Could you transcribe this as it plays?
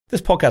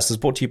This podcast is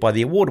brought to you by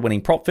the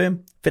award-winning prop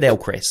firm,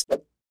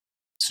 Fidelcrest.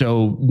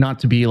 So not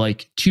to be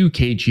like too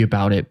cagey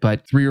about it,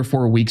 but 3 or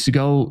 4 weeks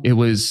ago, it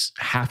was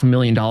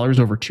 $500,000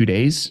 over 2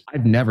 days.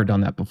 I've never done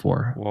that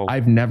before. Whoa.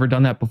 I've never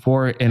done that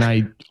before. And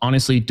I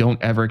honestly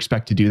don't ever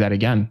expect to do that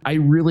again. I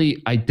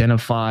really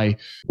identify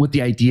with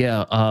the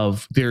idea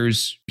of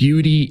there's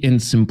beauty in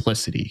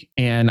simplicity.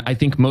 And I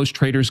think most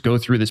traders go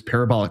through this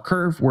parabolic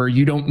curve where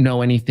you don't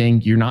know anything,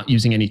 you're not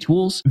using any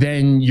tools.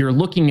 Then you're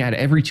looking at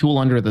every tool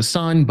under the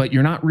sun, but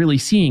you're not really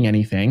seeing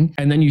anything.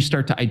 And then you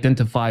start to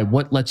identify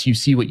what lets you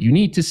see what you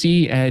need to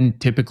see, and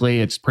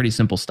typically it's pretty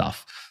simple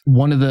stuff.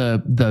 One of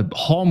the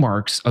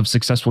hallmarks of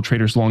successful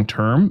traders long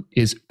term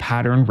is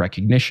pattern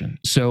recognition.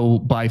 So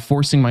by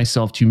forcing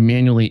myself to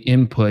manually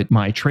input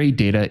my trade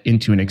data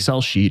into an Excel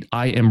sheet,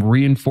 I am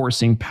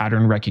reinforcing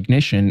pattern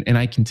recognition. And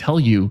I can tell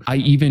you, I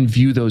even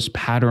view those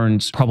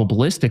patterns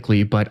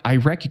probabilistically, but I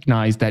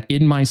recognize that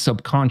in my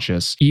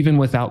subconscious, even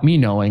without me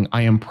knowing,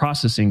 I am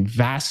processing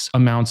vast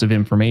amounts of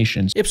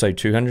information. Episode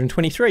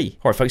 223.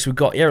 All right, folks, we've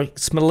got Erik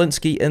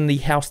Smolinski in the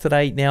house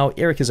today. Now,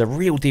 Erik is a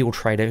real deal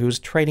trader who is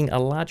trading a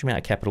large amount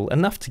of capital,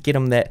 enough to get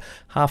him that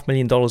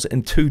 $500,000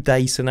 in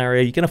 2-day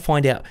scenario. You're going to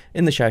find out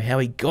in the show how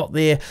he got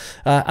there.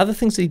 Other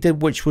things that he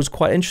did, which was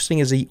quite interesting,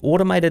 is he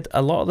automated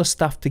a lot of the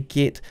stuff to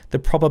get the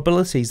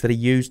probabilities that he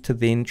used to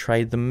then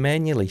trade them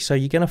manually. So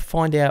you're going to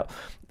find out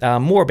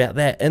more about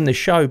that in the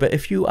show. But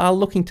if you are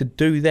looking to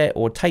do that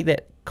or take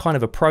that kind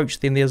of approach,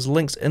 then there's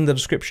links in the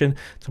description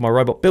to my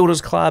Robot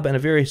Builders Club and a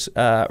various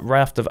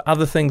raft of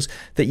other things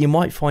that you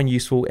might find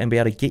useful and be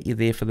able to get you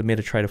there for the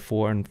MetaTrader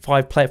 4 and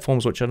 5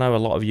 platforms, which I know a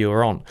lot of you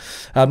are on.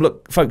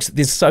 Look, folks,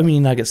 there's so many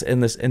nuggets in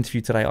this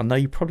interview today. I know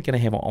you're probably going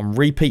to have it on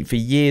repeat for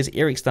years.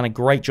 Erik's done a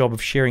great job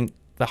of sharing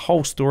the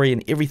whole story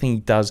and everything he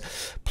does.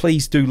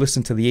 Please do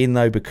listen to the end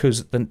though,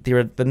 because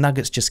the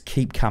nuggets just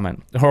keep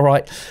coming. All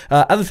right.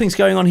 Other things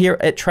going on here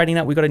at Trading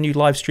Nut. We've got a new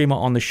live streamer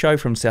on the show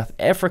from South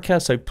Africa,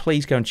 so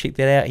please go and check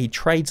that out. He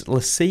trades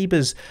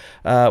Lasibas.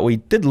 We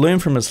did learn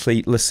from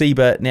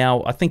Lasiba.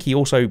 Now, I think he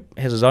also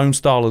has his own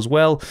style as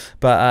well,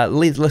 but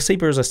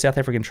Lasiba is a South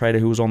African trader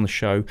who was on the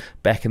show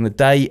back in the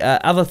day.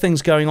 Other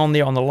things going on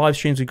there on the live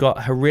streams. We've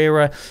got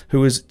Herrera,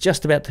 who is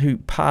just about to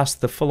pass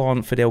the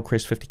full-on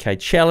Fidelcrest 50K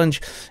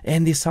challenge,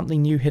 and there's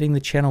something new hitting the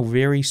channel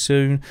very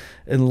soon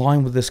in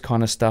line with this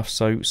kind of stuff,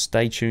 so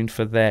stay tuned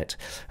for that.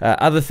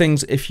 Other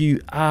things, if you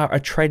are a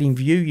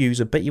TradingView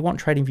user but you want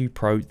TradingView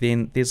Pro,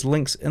 then there's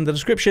links in the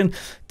description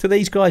to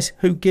these guys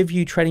who give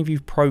you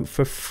TradingView Pro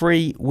for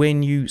free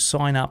when you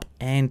sign up,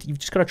 and you've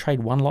just got to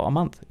trade one lot a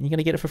month and you're going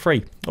to get it for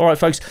free. All right,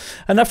 folks,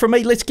 enough from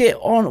me. Let's get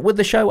on with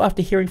the show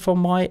after hearing from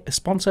my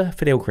sponsor,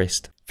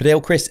 Fidelcrest.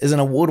 Fidelcrest is an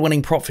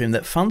award-winning prop firm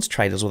that funds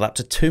traders with up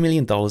to $2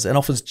 million and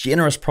offers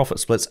generous profit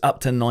splits up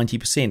to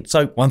 90%.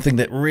 So one thing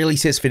that really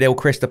sets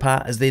Fidelcrest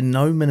apart is their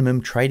no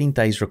minimum trading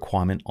days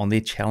requirement on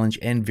their challenge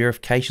and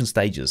verification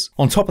stages.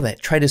 On top of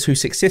that, traders who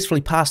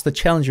successfully pass the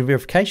challenge and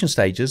verification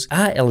stages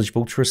are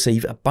eligible to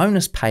receive a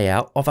bonus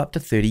payout of up to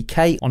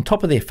 $30K on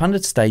top of their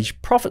funded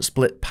stage profit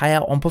split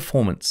payout on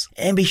performance.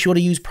 And be sure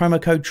to use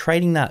promo code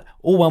TradingNut,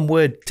 all one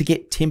word, to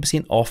get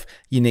 10% off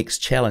your next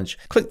challenge.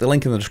 Click the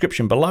link in the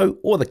description below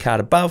or the card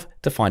above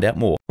to find out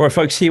more. All right,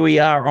 folks, here we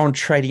are on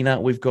Trading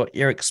Nut. We've got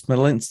Erik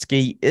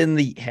Smolinski in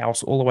the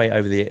house all the way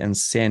over there in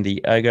San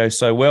Diego.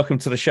 So welcome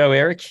to the show,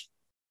 Erik.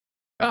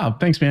 Oh,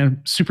 thanks,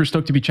 man. Super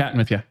stoked to be chatting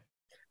with you.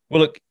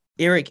 Well, look,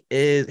 Erik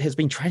has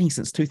been trading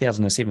since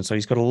 2007, so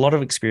he's got a lot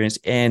of experience,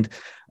 and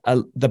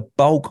the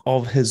bulk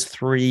of his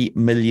 $3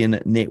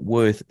 million net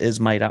worth is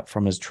made up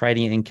from his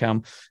trading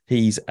income.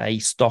 He's a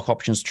stock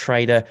options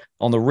trader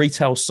on the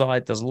retail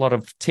side. There's a lot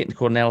of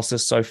technical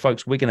analysis. So,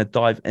 folks, we're going to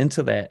dive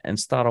into that and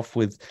start off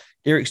with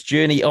Erik's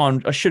journey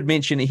on. I should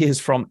mention he is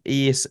from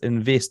ES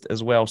Invest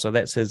as well, so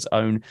that's his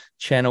own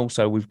channel.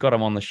 So we've got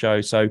him on the show.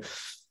 So,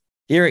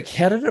 Erik,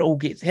 how did you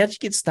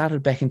get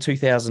started back in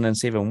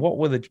 2007? What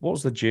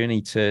was the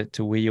journey to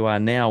where you are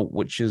now,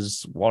 which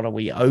is, what are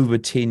we, over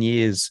 10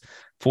 years,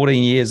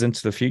 14 years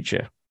into the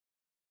future?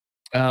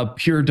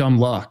 Pure dumb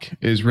luck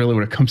is really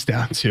what it comes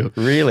down to.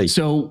 Really?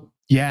 So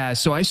yeah,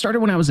 so I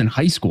started when I was in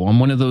high school. I'm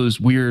one of those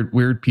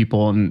weird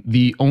people. And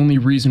the only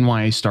reason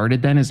why I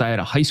started then is I had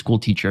a high school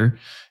teacher,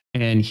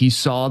 and he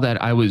saw that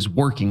I was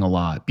working a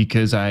lot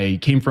because I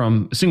came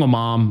from a single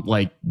mom.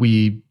 Like,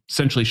 we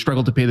essentially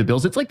struggled to pay the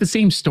bills. It's like the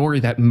same story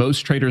that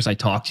most traders I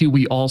talk to.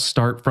 We all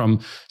start from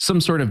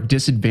some sort of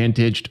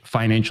disadvantaged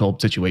financial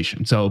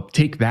situation. So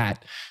take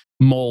that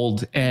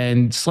mold,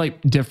 and slight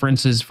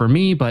differences for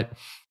me, but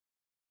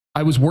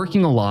I was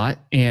working a lot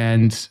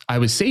and I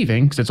was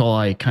saving because that's all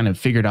I kind of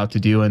figured out to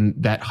do. And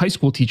that high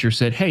school teacher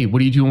said, "Hey,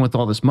 what are you doing with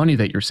all this money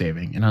that you're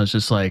saving?" And I was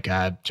just like,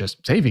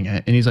 just saving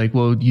it. And he's like,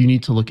 "Well, you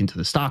need to look into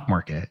the stock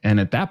market." And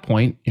at that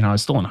point, I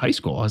was still in high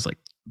school. I was like,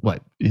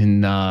 what,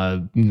 in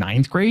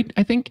 9th grade,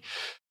 I think.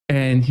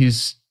 And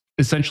he's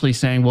essentially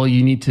saying, "Well,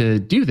 you need to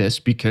do this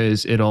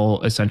because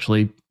it'll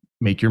essentially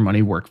make your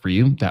money work for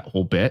you," that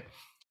whole bit.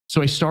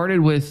 So I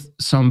started with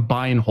some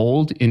buy and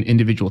hold in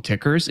individual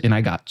tickers, and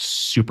I got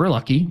super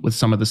lucky with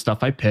some of the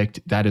stuff I picked.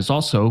 That is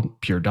also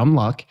pure dumb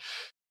luck.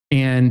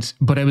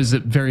 But it was a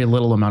very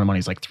little amount of money.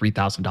 It's like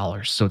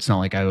 $3,000. So it's not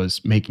like I was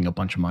making a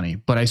bunch of money,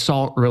 but I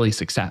saw early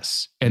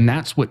success. And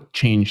that's what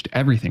changed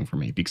everything for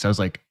me, because I was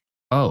like,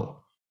 oh,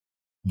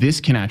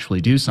 this can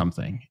actually do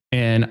something.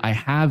 And I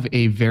have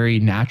a very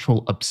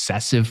natural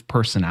obsessive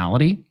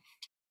personality.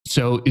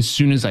 So as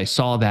soon as I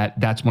saw that,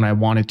 that's when I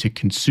wanted to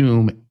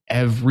consume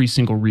every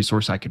single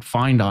resource I could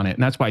find on it.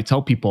 And that's why I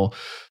tell people,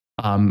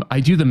 I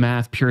do the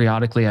math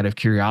periodically out of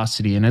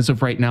curiosity. And as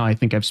of right now, I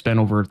think I've spent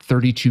over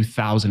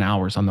 32,000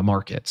 hours on the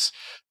markets.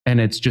 And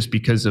it's just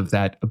because of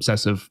that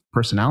obsessive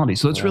personality.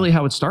 So that's really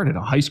how it started.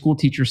 A high school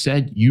teacher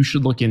said, you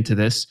should look into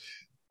this.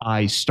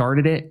 I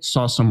started it,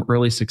 saw some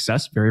early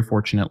success, very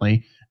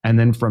fortunately. And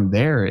then from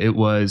there, it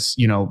was,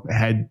 hook,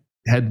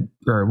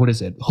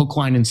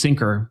 line, and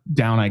sinker,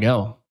 down I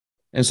go.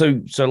 And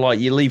so like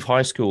you leave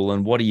high school,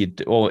 and what do you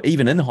do? Or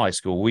even in high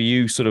school, were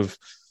you sort of,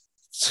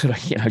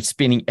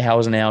 spending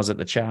hours and hours at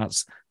the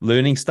charts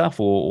learning stuff,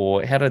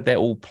 or how did that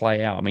all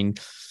play out? I mean,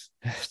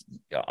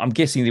 I'm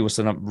guessing there was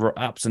some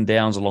ups and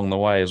downs along the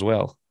way as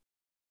well.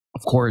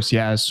 Of course,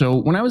 yeah. So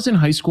when I was in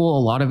high school,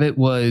 a lot of it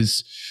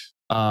was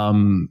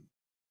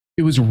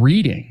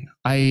reading.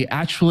 I'm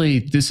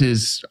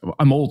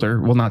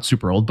older, well, not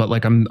super old, but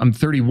like I'm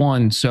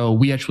 31. So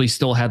we actually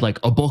still had like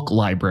a book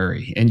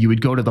library, and you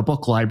would go to the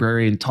book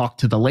library and talk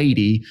to the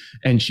lady,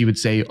 and she would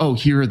say, oh,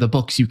 here are the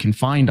books you can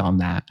find on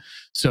that.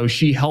 So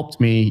she helped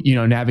me,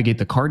 navigate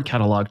the card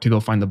catalog to go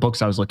find the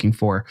books I was looking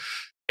for.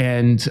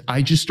 And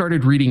I just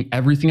started reading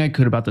everything I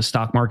could about the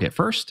stock market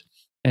first.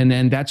 And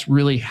then that's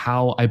really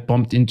how I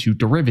bumped into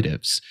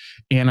derivatives.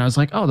 And I was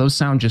like, oh, those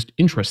sound just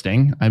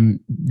interesting. I'm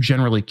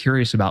generally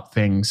curious about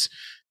things.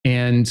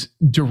 And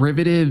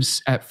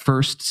derivatives at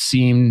first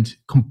seemed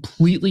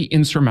completely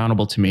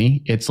insurmountable to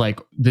me. It's like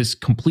this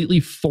completely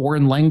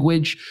foreign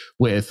language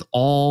with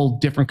all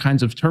different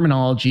kinds of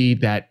terminology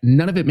that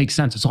none of it makes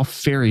sense. It's all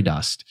fairy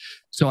dust.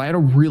 So I had a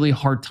really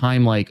hard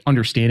time like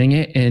understanding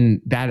it. And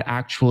that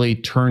actually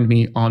turned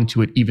me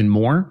onto it even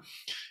more.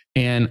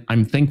 And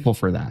I'm thankful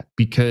for that,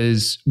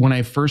 because when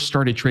I first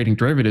started trading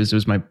derivatives, it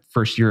was my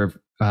first year of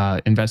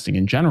investing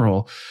in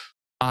general.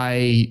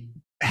 I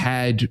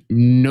had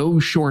no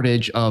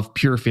shortage of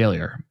pure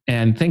failure.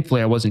 And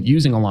thankfully, I wasn't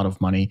using a lot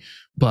of money,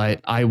 but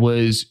I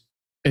was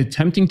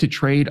attempting to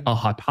trade a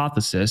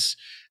hypothesis.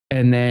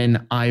 And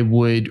then I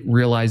would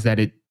realize that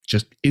it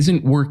just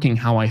isn't working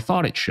how I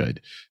thought it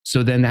should.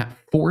 So then that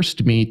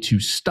forced me to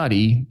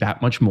study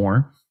that much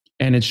more.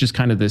 And it's just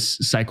kind of this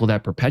cycle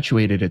that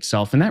perpetuated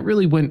itself. And that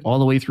really went all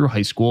the way through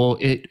high school.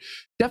 It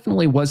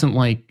definitely wasn't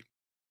like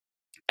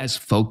as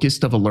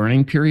focused of a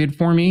learning period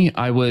for me.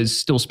 I was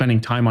still spending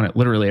time on it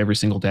literally every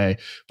single day,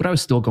 but I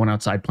was still going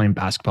outside playing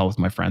basketball with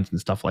my friends and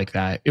stuff like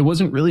that. It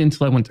wasn't really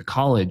until I went to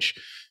college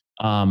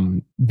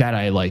that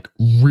I like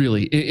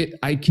really,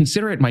 I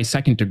consider it my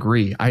second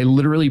degree. I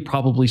literally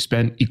probably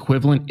spent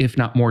equivalent, if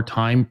not more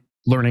time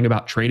learning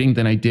about trading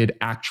than I did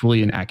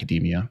actually in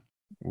academia.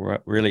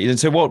 Right, really? And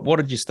so what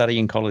did you study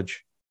in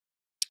college?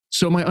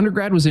 So my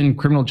undergrad was in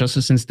criminal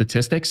justice and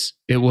statistics.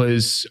 I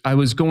was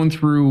going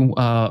through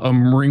a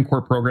Marine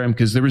Corps program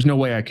because there was no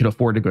way I could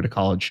afford to go to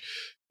college.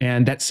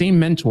 And that same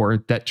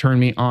mentor that turned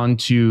me on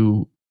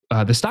to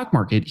the stock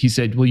market, he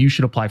said, well, you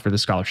should apply for the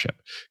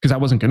scholarship, because I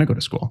wasn't going to go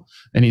to school.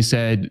 And he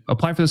said,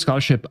 apply for the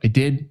scholarship. I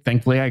did.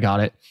 Thankfully, I got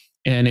it.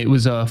 And it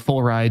was a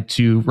full ride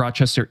to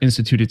Rochester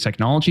Institute of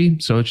Technology.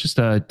 So it's just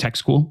a tech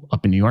school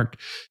up in New York.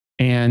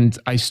 And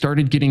I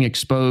started getting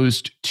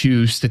exposed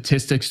to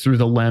statistics through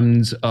the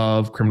lens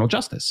of criminal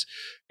justice.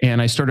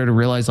 And I started to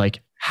realize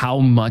like how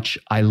much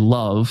I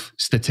love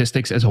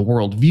statistics as a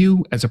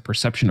worldview, as a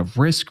perception of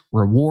risk,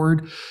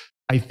 reward.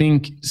 I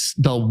think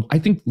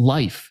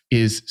life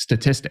is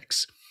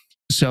statistics.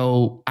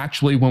 So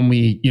actually, when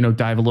we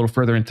dive a little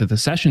further into the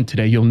session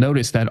today, you'll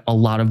notice that a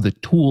lot of the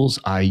tools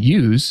I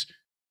use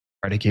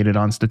predicated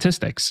on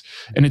statistics.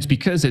 And it's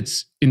because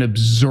it's an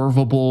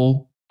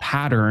observable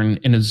pattern,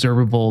 an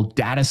observable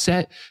data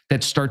set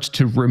that starts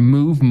to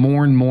remove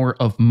more and more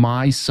of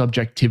my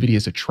subjectivity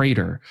as a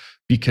trader.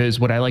 Because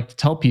what I like to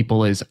tell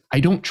people is I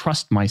don't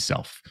trust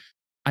myself.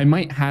 I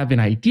might have an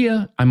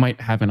idea, I might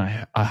have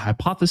a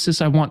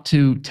hypothesis I want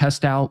to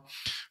test out,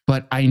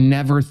 but I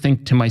never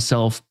think to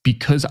myself,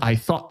 because I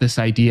thought this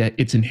idea,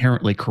 it's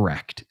inherently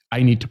correct.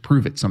 I need to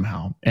prove it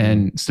somehow.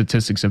 And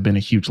statistics have been a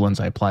huge lens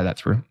I apply that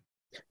through.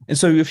 And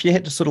so if you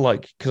had to sort of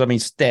like, because I mean,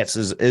 stats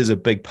is a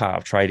big part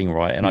of trading,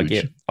 right? And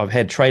Huge. I've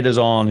had traders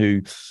on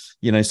who,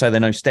 say they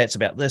know stats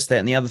about this, that,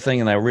 and the other thing,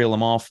 and they reel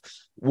them off.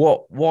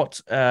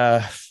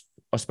 I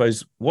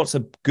suppose, what's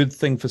a good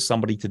thing for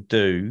somebody to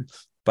do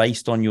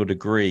based on your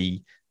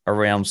degree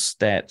around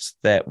stats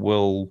that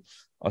will,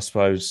 I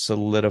suppose,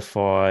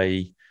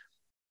 solidify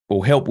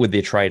or help with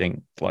their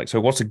trading? Like, so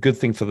what's a good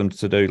thing for them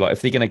to do? Like,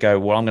 if they're going to go,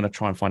 well, I'm going to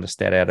try and find a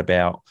stat out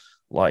about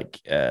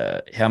like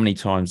how many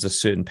times a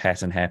certain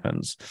pattern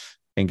happens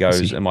and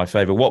goes in my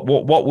favor.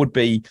 What would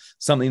be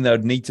something they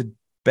would need to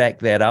back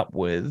that up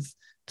with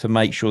to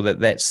make sure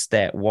that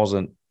stat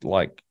wasn't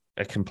like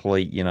a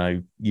complete,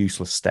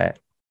 useless stat?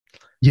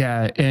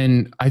 Yeah.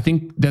 And I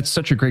think that's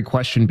such a great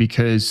question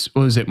because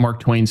what was it? Mark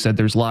Twain said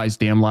there's lies,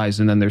 damn lies,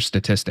 and then there's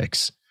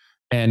statistics.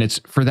 And it's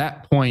for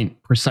that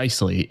point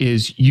precisely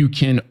is you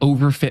can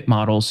overfit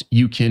models,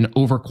 you can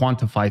over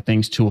quantify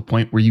things to a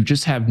point where you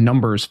just have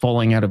numbers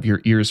falling out of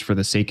your ears for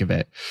the sake of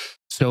it.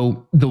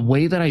 So the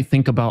way that I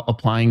think about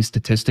applying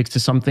statistics to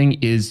something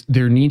is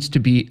there needs to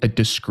be a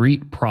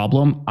discrete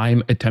problem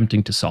I'm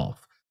attempting to solve.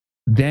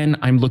 Then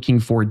I'm looking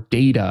for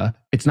data.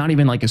 It's not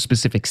even like a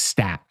specific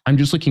stat. I'm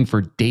just looking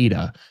for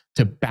data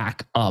to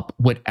back up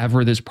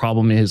whatever this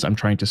problem is I'm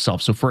trying to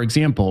solve. So for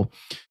example,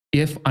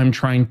 if I'm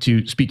trying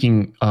to,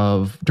 speaking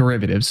of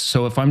derivatives,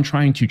 so if I'm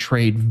trying to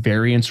trade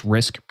variance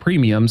risk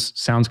premiums,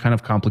 sounds kind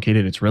of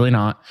complicated, it's really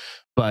not.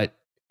 But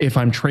if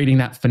I'm trading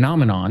that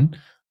phenomenon,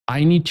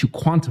 I need to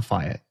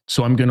quantify it.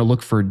 So I'm going to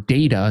look for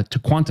data to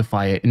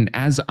quantify it. And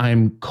as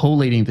I'm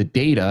collating the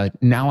data,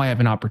 now I have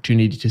an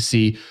opportunity to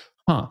see,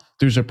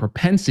 there's a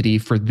propensity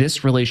for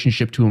this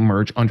relationship to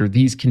emerge under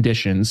these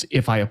conditions.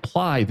 If I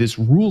apply this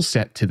rule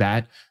set to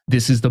that,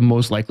 this is the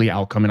most likely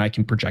outcome and I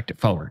can project it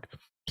forward.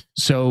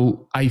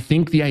 So I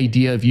think the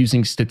idea of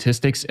using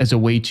statistics as a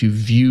way to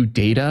view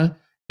data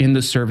in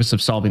the service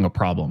of solving a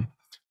problem.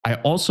 I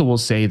also will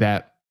say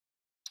that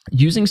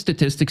using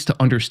statistics to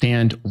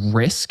understand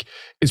risk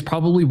is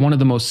probably one of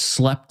the most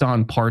slept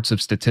on parts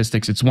of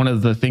statistics. It's one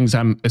of the things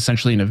I'm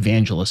essentially an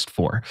evangelist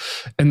for.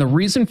 And the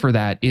reason for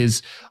that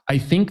is I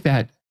think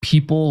that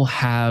people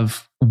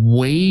have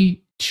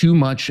way too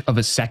much of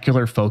a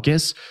secular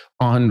focus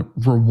on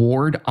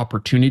reward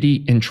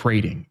opportunity in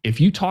trading. If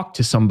you talk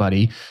to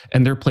somebody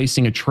and they're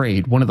placing a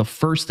trade, one of the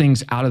first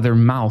things out of their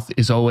mouth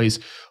is always,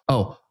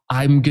 oh,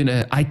 I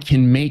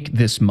can make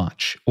this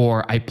much,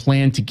 or I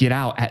plan to get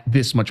out at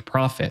this much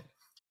profit.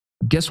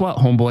 Guess what,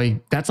 homeboy?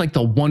 That's like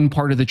the one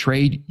part of the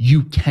trade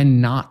you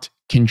cannot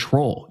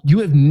control. You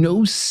have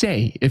no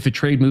say if a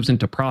trade moves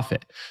into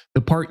profit.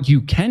 The part you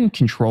can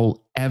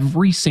control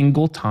every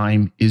single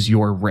time is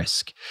your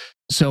risk.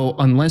 So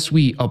unless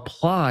we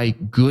apply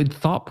good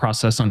thought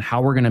process on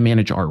how we're going to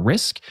manage our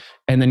risk,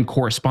 and then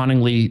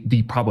correspondingly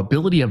the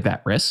probability of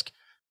that risk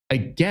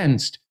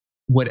against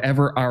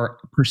whatever our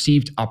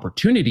perceived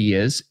opportunity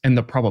is and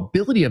the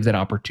probability of that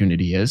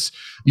opportunity is,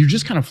 you're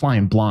just kind of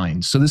flying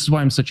blind. So this is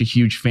why I'm such a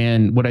huge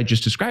fan. What I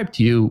just described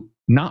to you,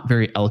 not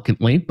very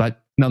eloquently,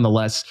 but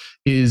nonetheless,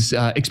 is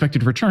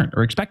expected return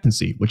or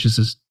expectancy, which is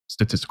a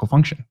statistical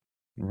function.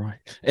 Right.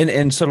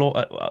 And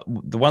so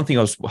the one thing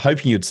I was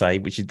hoping you'd say,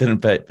 which you didn't,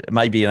 but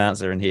maybe an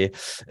answer in here.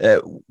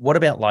 What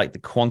about like the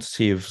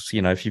quantity of,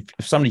 if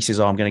somebody says,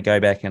 oh, I'm going to go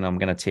back and I'm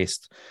going to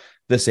test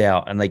this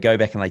out, and they go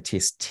back and they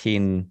test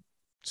 10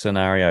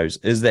 scenarios,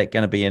 is that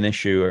going to be an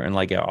issue? And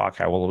they go,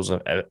 okay, well,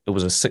 it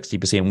was a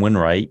 60% win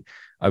rate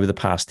over the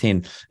past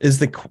 10. Is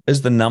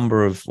the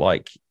number of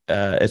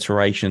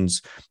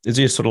iterations, is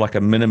there sort of like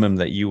a minimum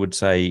that you would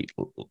say,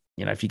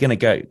 if you're going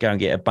to go and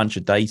get a bunch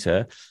of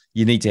data,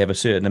 you need to have a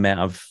certain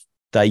amount of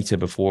data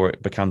before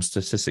it becomes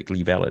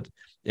statistically valid?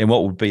 And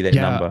what would be that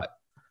number?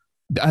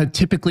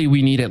 Typically,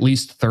 we need at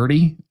least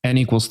 30. N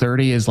equals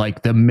 30 is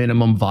like the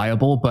minimum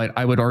viable, but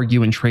I would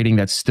argue in trading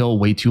that's still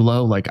way too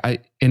low.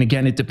 And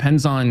again, it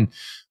depends on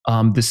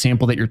the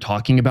sample that you're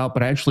talking about,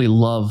 but I actually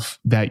love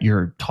that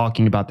you're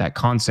talking about that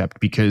concept,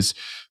 because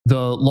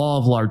the law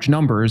of large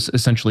numbers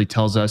essentially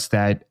tells us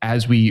that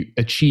as we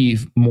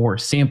achieve more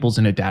samples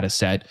in a data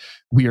set,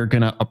 we are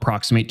going to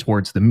approximate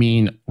towards the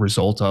mean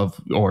result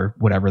of, or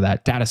whatever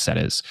that data set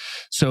is.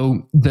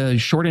 So the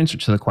short answer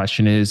to the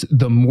question is,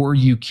 the more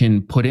you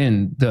can put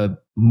in, the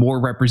more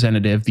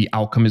representative the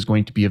outcome is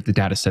going to be of the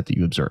data set that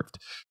you observed.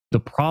 The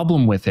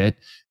problem with it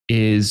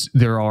is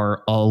there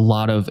are a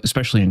lot of,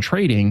 especially in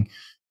trading,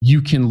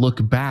 you can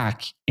look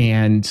back,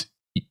 and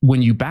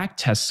when you back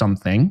test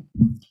something,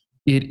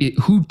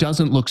 who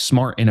doesn't look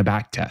smart in a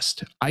back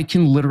test? I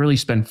can literally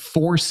spend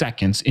 4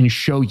 seconds and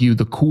show you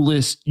the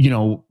coolest,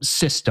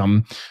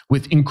 system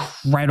with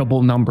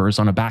incredible numbers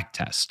on a back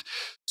test.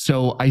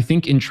 So I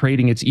think in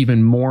trading, it's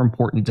even more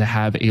important to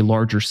have a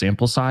larger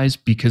sample size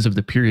because of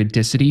the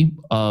periodicity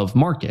of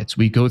markets.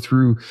 We go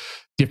through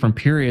different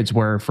periods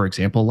where, for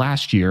example,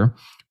 last year,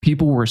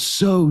 people were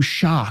so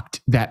shocked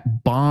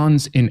that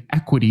bonds and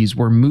equities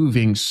were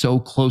moving so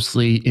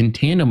closely in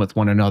tandem with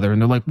one another.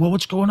 And they're like, well,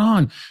 what's going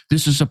on?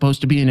 This is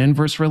supposed to be an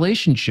inverse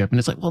relationship. And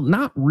it's like, well,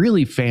 not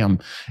really, fam.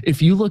 If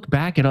you look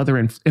back at other,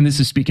 and this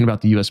is speaking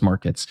about the US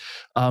markets,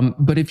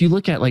 but if you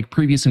look at like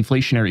previous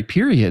inflationary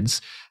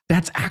periods,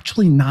 that's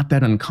actually not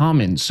that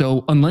uncommon.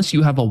 So unless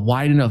you have a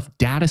wide enough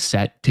data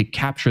set to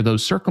capture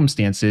those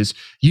circumstances,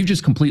 you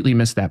just completely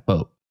missed that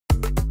boat.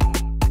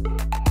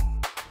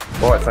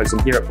 All right, folks, I'm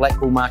here at Black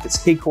Bull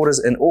Markets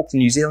headquarters in Auckland,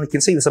 New Zealand. You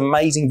can see this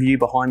amazing view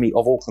behind me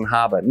of Auckland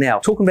Harbour. Now,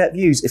 talking about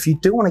views, if you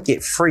do want to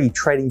get free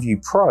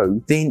TradingView Pro,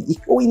 then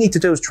all you need to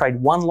do is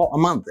trade one lot a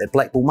month at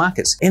Black Bull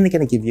Markets, and they're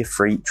going to give you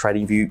free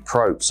TradingView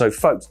Pro. So,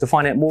 folks, to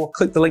find out more,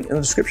 click the link in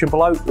the description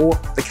below or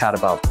the card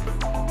above.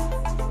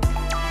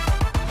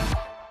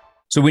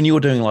 So when you're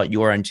doing like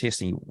your own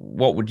testing,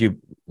 what would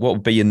what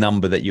would be a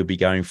number that you'll be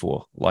going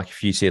for? Like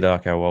if you said,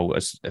 okay, well,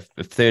 if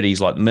 30 is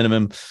like the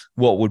minimum,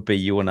 what would be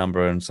your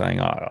number? And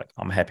saying, oh,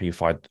 I'm happy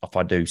if I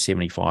do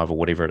 75 or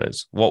whatever it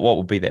is. What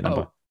would be that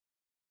number?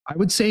 I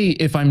would say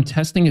if I'm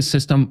testing a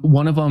system,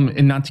 one of them,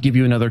 and not to give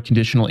you another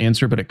conditional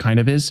answer, but it kind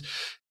of is,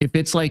 if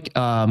it's like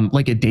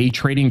a day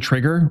trading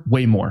trigger,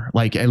 way more,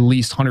 like at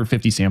least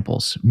 150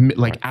 samples,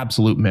 like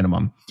absolute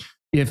minimum.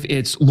 If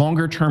it's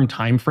longer term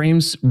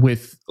timeframes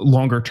with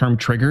longer term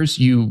triggers,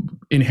 you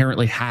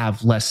inherently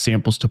have less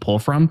samples to pull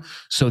from.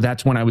 So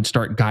that's when I would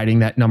start guiding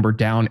that number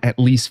down at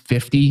least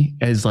 50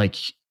 as like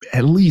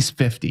at least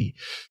 50.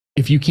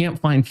 If you can't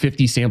find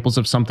 50 samples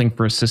of something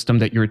for a system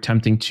that you're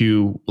attempting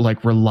to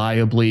like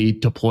reliably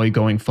deploy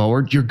going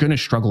forward, you're going to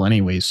struggle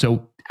anyways.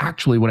 So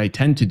actually what I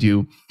tend to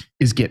do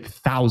is get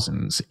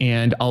thousands,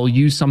 and I'll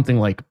use something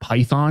like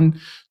Python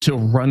to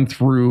run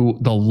through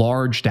the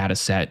large data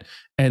set.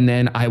 And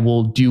then I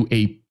will do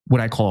what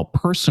I call a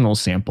personal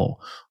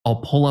sample. I'll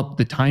pull up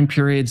the time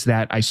periods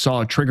that I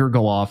saw a trigger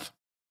go off,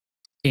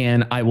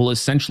 and I will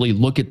essentially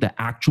look at the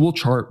actual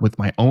chart with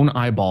my own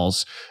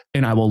eyeballs,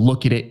 and I will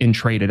look at it and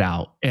trade it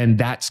out. And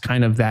that's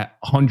kind of that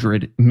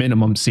 100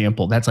 minimum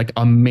sample. That's like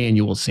a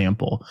manual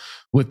sample.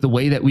 With the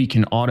way that we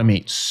can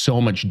automate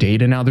so much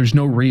data now, there's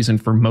no reason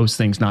for most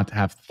things not to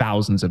have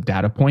thousands of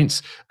data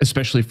points,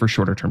 especially for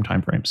shorter term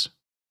timeframes.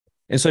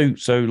 And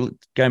so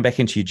going back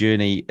into your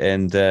journey,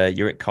 and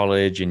you're at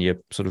college, and you're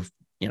sort of,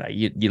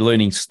 you're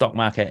learning stock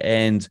market,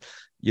 and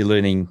you're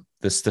learning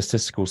the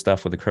statistical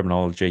stuff with the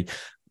criminology.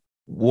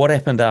 What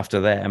happened after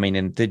that? I mean,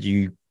 and did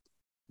you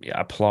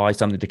apply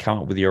something to come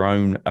up with your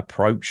own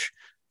approach?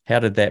 How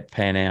did that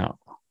pan out?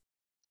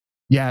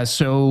 Yeah.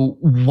 So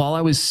while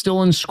I was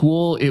still in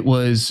school, it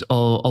was a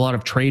lot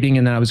of trading.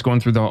 And then I was going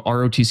through the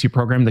ROTC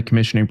program, the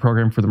commissioning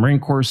program for the Marine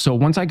Corps. So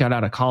once I got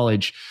out of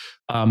college,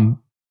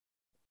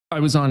 I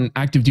was on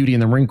active duty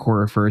in the Marine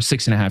Corps for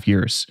 6.5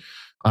 years.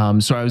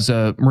 So I was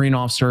a Marine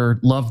officer,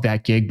 loved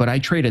that gig, but I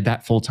traded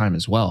that full time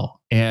as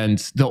well. And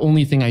the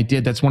only thing I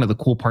did, that's one of the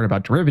cool part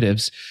about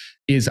derivatives,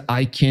 is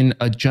I can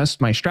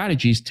adjust my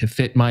strategies to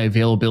fit my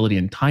availability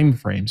and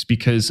timeframes,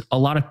 because a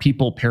lot of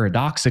people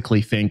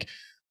paradoxically think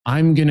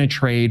I'm going to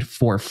trade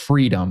for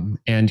freedom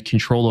and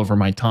control over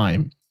my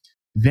time.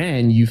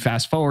 Then you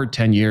fast forward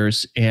 10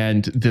 years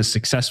and the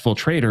successful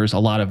traders, a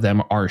lot of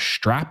them are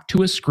strapped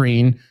to a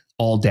screen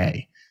all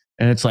day.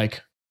 And it's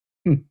like,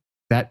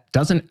 that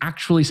doesn't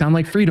actually sound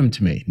like freedom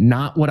to me,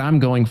 not what I'm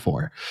going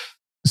for.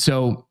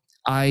 So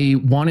I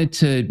wanted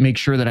to make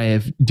sure that I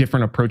have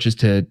different approaches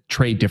to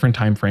trade different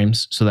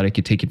timeframes so that I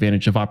could take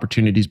advantage of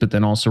opportunities, but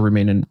then also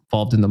remain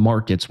involved in the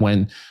markets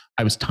when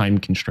I was time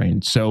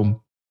constrained.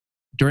 So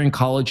during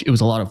college, it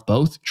was a lot of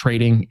both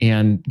trading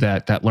and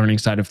that learning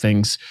side of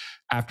things.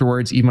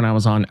 Afterwards, even when I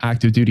was on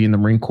active duty in the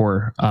Marine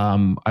Corps,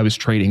 I was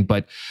trading.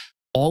 But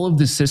all of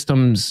the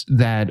systems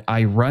that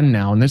I run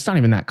now, and it's not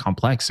even that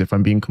complex, if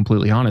I'm being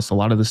completely honest, a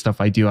lot of the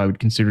stuff I do, I would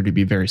consider to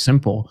be very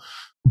simple,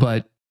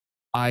 but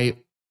I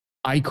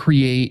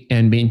create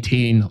and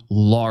maintain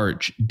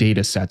large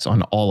data sets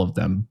on all of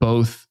them,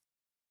 both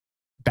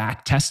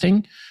back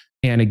testing.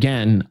 And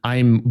again,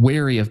 I'm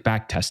wary of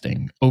back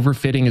testing.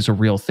 Overfitting is a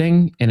real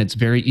thing, and it's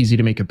very easy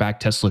to make a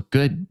back test look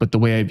good. But the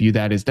way I view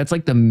that is that's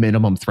like the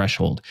minimum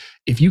threshold.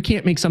 If you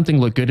can't make something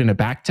look good in a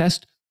back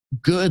test,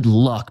 good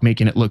luck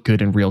making it look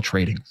good in real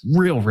trading.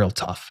 Real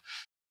tough.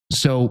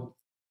 So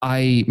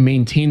I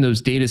maintain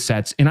those data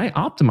sets, and I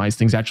optimize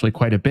things actually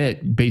quite a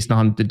bit based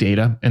on the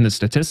data and the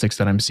statistics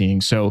that I'm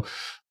seeing. So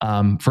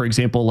for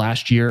example,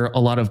 last year, a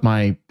lot of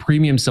my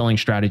premium selling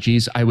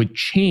strategies, I would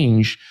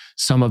change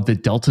some of the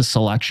delta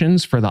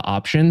selections for the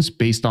options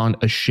based on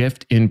a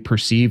shift in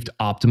perceived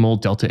optimal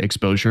delta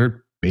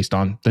exposure based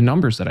on the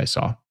numbers that I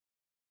saw.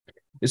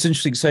 It's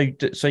interesting.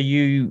 So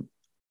you,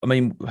 I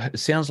mean, it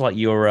sounds like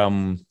you're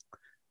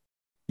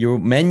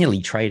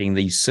manually trading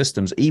these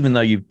systems, even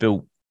though you've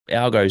built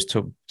algos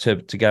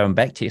to go and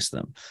back test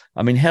them.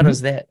 I mean, how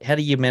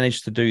do you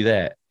manage to do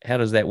that? How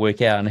does that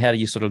work out? And how do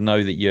you sort of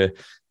know that you're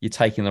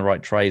taking the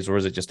right trades, or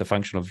is it just a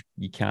function of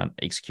you can't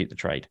execute the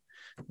trade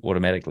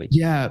automatically?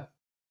 Yeah.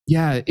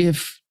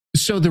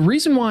 So the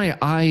reason why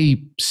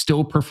I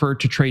still prefer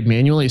to trade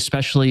manually,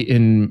 especially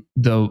in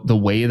the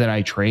way that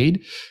I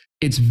trade,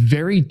 it's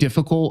very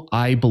difficult,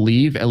 I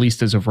believe, at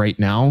least as of right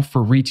now,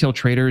 for retail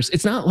traders.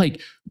 It's not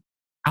like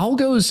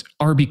algos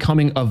are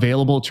becoming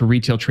available to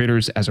retail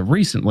traders as of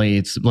recently.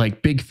 It's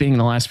like big thing in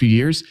the last few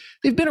years.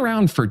 They've been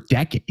around for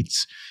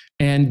decades,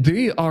 and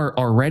they are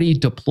already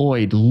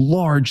deployed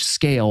large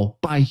scale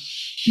by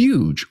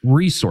huge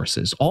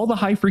resources. All the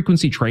high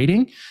frequency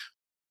trading,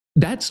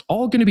 that's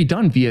all going to be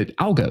done via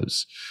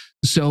algos.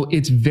 So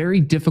it's very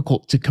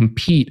difficult to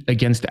compete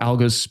against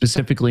algos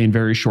specifically in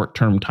very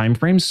short-term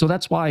timeframes. So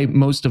that's why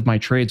most of my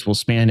trades will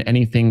span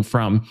anything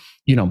from,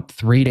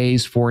 3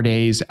 days, 4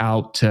 days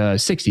out to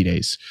 60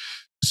 days.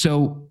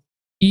 So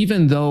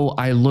even though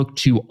I look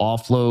to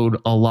offload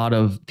a lot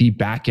of the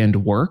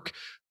back-end work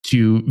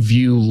to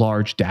view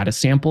large data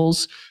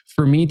samples,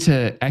 for me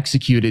to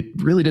execute, it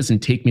really doesn't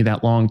take me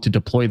that long to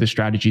deploy the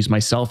strategies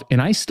myself.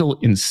 And I still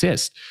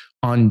insist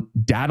on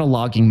data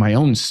logging my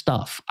own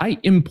stuff. I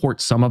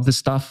import some of the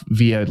stuff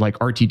via like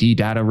RTD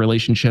data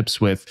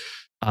relationships with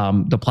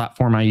the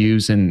platform I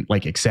use in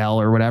like Excel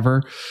or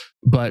whatever.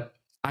 But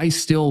I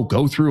still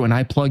go through and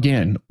I plug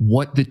in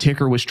what the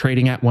ticker was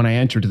trading at when I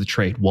entered the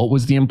trade. What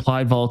was the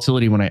implied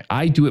volatility when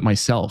I do it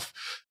myself.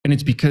 And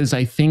it's because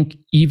I think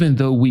even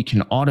though we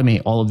can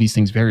automate all of these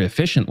things very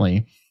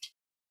efficiently,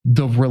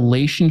 the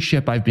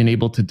relationship I've been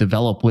able to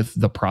develop with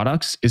the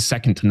products is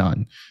second to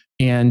none.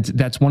 And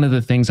that's one of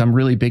the things I'm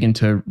really big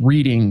into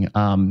reading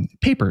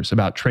papers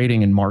about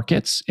trading and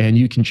markets. And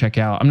you can check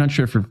out, I'm not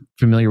sure if you're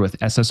familiar with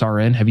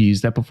SSRN. Have you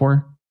used that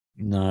before?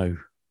 No.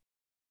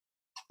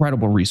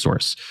 Incredible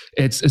resource.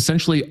 It's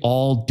essentially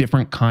all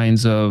different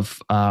kinds of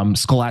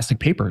scholastic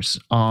papers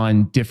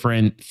on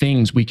different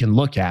things we can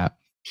look at.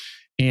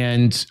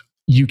 And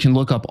you can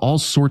look up all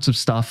sorts of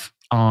stuff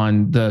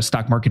on the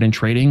stock market and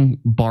trading.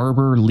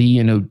 Barber, Lee,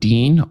 and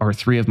Odeen are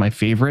three of my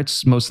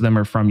favorites. Most of them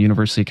are from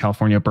University of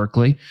California,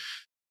 Berkeley.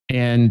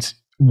 And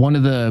one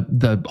of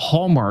the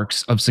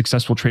hallmarks of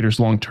successful traders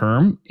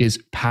long-term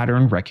is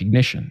pattern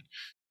recognition.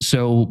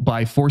 So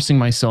by forcing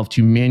myself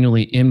to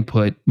manually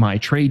input my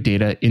trade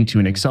data into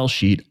an Excel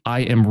sheet,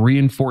 I am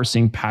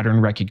reinforcing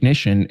pattern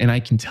recognition. And I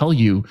can tell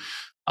you,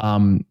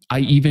 I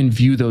even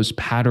view those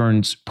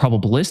patterns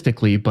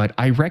probabilistically, but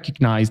I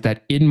recognize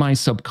that in my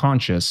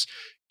subconscious,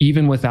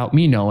 even without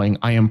me knowing,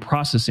 I am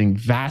processing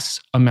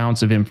vast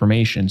amounts of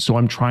information. So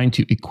I'm trying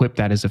to equip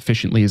that as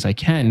efficiently as I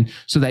can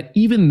so that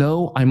even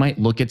though I might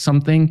look at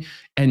something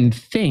and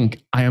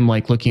think I am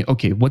like looking,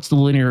 okay, what's the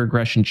linear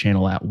regression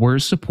channel at?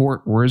 Where's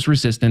support? Where's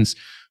resistance?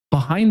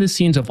 Behind the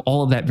scenes of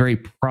all of that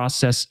very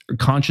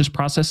conscious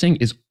processing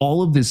is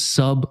all of this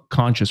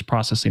subconscious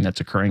processing that's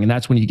occurring. And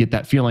that's when you get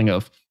that feeling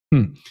of,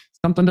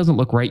 something doesn't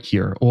look right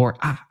here, or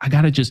I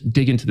got to just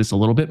dig into this a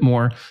little bit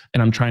more.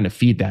 And I'm trying to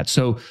feed that.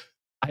 So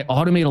I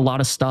automate a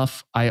lot of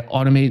stuff. I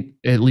automate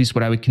at least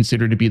what I would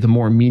consider to be the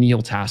more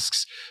menial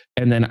tasks.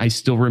 And then I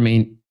still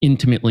remain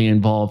intimately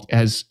involved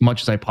as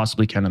much as I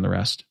possibly can in the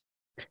rest.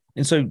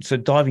 And so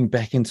diving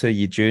back into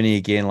your journey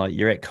again, like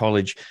you're at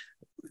college,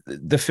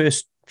 the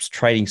first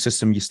trading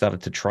system you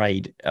started to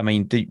trade, I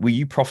mean, were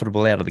you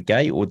profitable out of the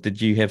gate, or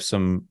did you have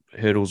some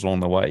hurdles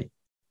along the way?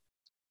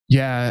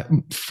 Yeah,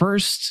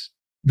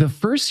 the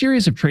first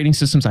series of trading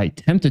systems I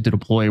attempted to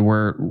deploy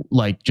were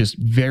like just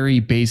very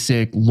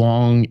basic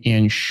long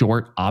and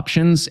short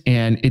options,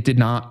 and it did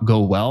not go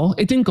well.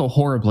 It didn't go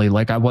horribly.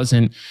 Like I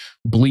wasn't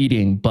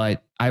bleeding,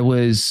 but I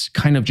was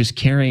kind of just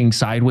carrying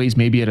sideways,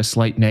 maybe at a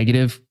slight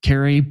negative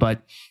carry.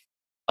 But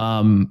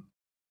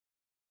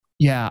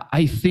yeah,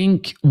 I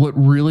think what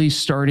really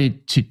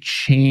started to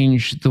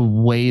change the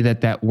way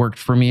that worked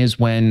for me is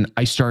when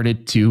I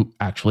started to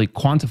actually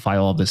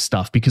quantify all of this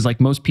stuff. Because like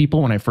most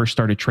people, when I first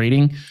started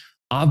trading,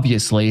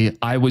 obviously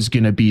I was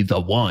going to be the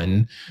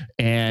one,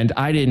 and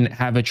I didn't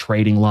have a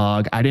trading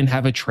log. I didn't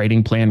have a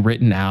trading plan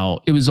written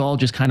out. It was all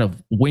just kind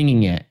of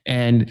winging it.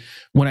 And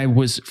when I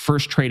was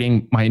first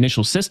trading my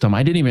initial system,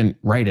 I didn't even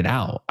write it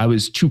out. I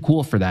was too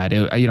cool for that.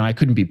 I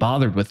couldn't be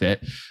bothered with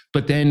it.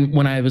 But then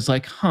when I was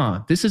like,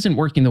 this isn't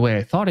working the way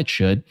I thought it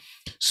should.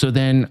 So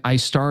then I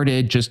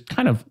started just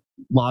kind of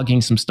logging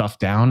some stuff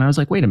down. I was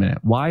like, wait a minute,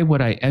 why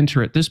would I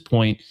enter at this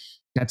point?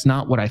 That's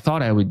not what I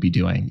thought I would be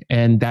doing.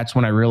 And that's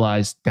when I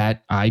realized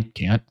that I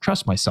can't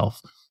trust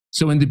myself.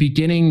 So in the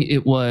beginning,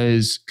 it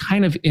was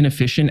kind of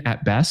inefficient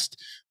at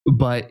best,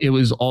 but it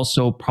was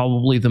also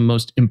probably the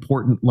most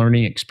important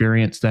learning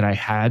experience that I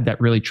had that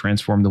really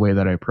transformed the way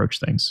that I approach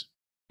things.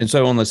 And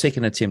so on the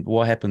second attempt,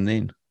 what happened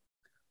then?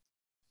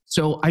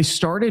 So I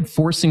started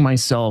forcing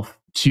myself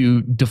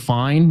to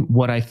define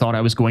what I thought I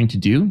was going to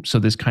do. So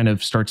this kind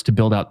of starts to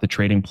build out the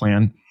trading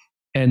plan.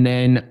 And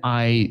then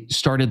I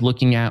started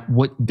looking at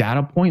what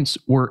data points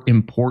were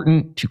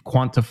important to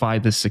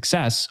quantify the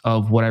success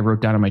of what I wrote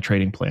down in my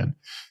trading plan.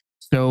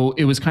 So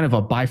it was kind of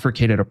a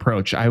bifurcated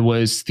approach. I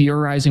was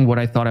theorizing what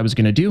I thought I was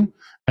going to do,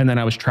 and then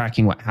I was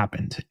tracking what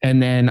happened.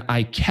 And then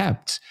I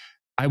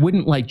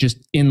wouldn't like just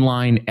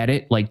inline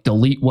edit, like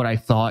delete what I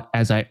thought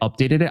as I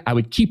updated it. I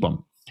would keep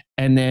them.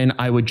 And then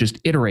I would just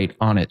iterate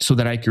on it so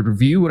that I could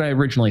review what I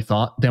originally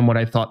thought, then what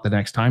I thought the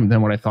next time,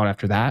 then what I thought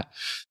after that.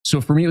 So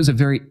for me, it was a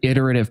very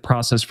iterative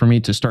process for me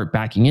to start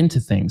backing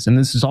into things. And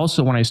this is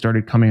also when I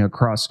started coming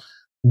across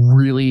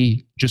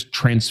really just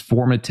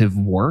transformative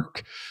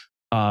work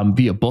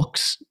via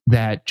books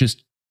that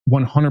just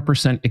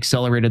 100%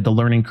 accelerated the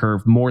learning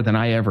curve more than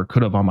I ever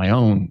could have on my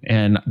own.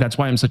 And that's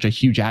why I'm such a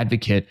huge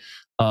advocate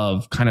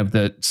of kind of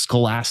the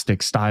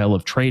scholastic style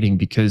of trading,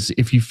 because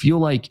if you feel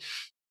like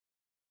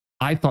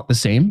I thought the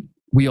same,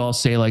 we all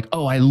say like,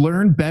 oh, I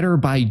learned better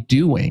by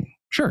doing.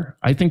 Sure,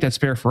 I think that's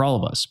fair for all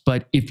of us.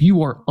 But if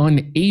you are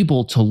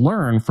unable to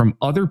learn from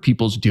other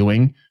people's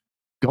doing,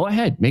 go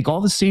ahead, make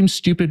all the same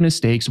stupid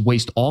mistakes,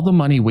 waste all the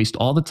money, waste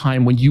all the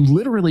time when you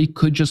literally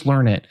could just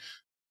learn it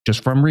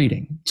just from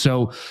reading.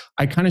 So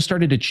I kind of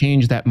started to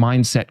change that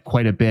mindset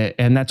quite a bit.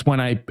 And that's when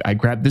I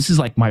grabbed, this is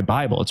like my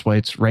Bible. It's why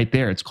it's right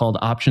there. It's called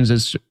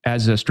Options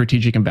as a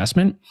Strategic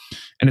Investment.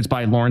 And it's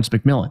by Lawrence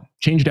McMillan.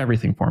 Changed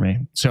everything for me.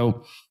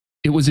 So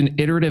it was an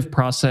iterative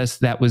process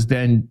that was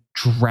then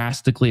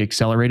drastically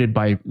accelerated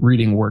by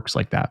reading works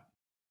like that.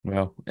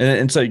 Well,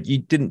 and so you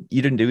didn't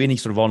do any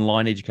sort of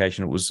online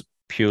education. It was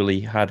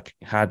purely hard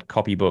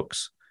copy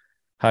books,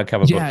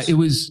 hardcover books. Yeah, it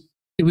was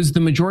the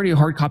majority of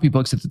hard copy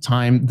books at the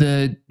time.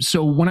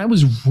 So when I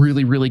was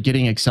really, really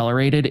getting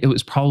accelerated, it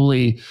was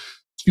probably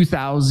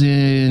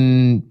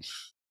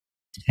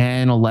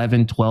 2010,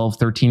 11, 12,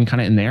 13,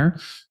 kind of in there.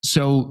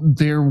 So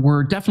there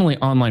were definitely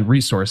online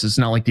resources. It's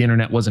not like the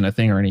internet wasn't a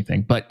thing or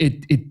anything, but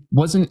it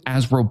wasn't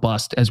as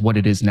robust as what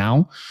it is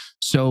now.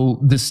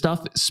 So the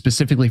stuff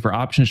specifically for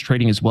options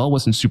trading as well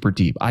wasn't super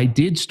deep. I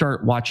did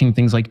start watching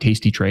things like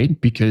Tasty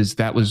Trade because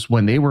that was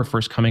when they were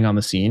first coming on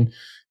the scene.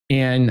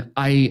 And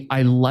I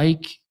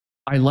like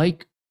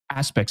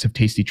aspects of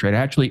Tasty Trade. I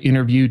actually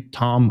interviewed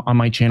Tom on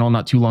my channel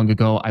not too long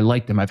ago. I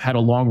liked him. I've had a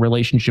long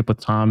relationship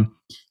with Tom,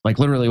 like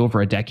literally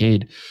over a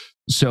decade.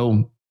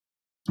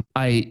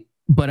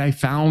 But I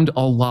found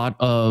a lot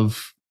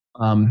of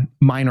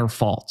minor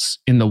faults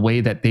in the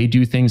way that they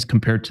do things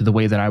compared to the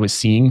way that I was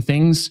seeing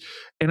things.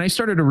 And I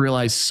started to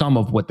realize some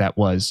of what that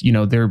was. You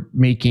know, they're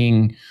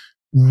making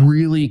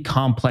really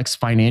complex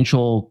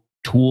financial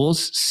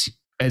tools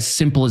as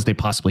simple as they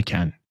possibly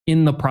can.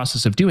 In the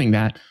process of doing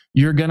that,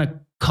 you're going to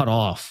cut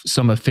off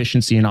some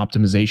efficiency and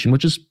optimization,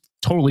 which is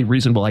totally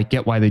reasonable. I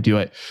get why they do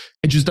it.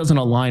 It just doesn't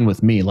align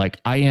with me. Like,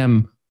 I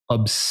am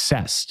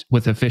obsessed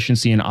with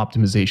efficiency and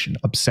optimization,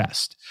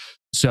 obsessed.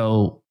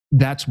 So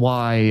that's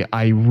why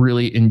I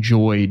really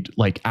enjoyed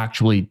like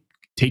actually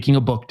taking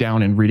a book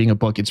down and reading a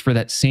book. It's for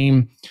that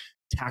same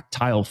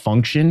tactile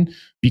function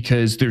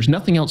because there's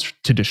nothing else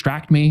to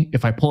distract me.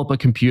 If I pull up a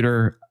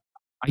computer,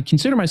 I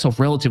consider myself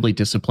relatively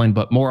disciplined,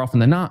 but more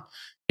often than not,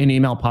 an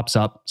email pops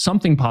up,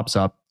 something pops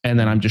up, and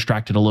then I'm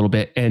distracted a little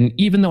bit. And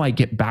even though I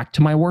get back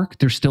to my work,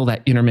 there's still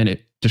that intermittent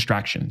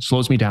distraction,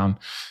 slows me down.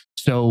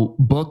 So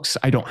books,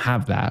 I don't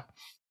have that.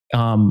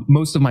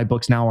 Most of my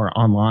books now are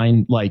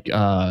online, like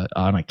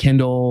on a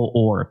Kindle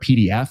or a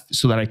PDF,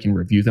 so that I can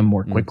review them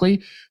more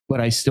quickly.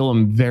 But I still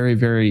am very,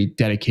 very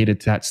dedicated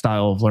to that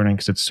style of learning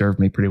because it's served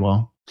me pretty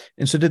well.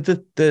 And so did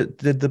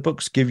the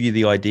books give you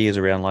the ideas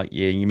around, like,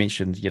 yeah, you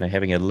mentioned, you know,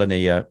 having a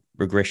linear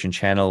regression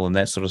channel and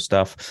that sort of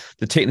stuff,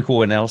 the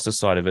technical analysis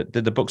side of it,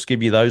 did the books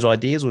give you those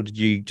ideas, or did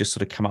you just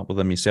sort of come up with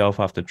them yourself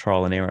after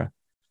trial and error?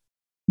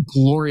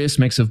 Glorious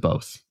mix of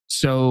both.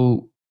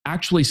 So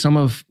actually some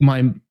of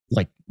my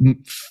like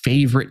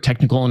favorite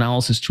technical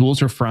analysis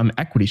tools are from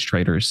equities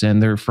traders,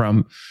 and they're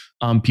from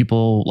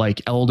people like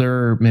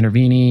Elder,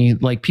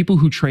 Minervini, like people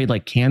who trade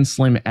like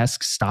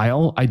CanSlim-esque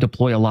style. I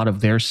deploy a lot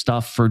of their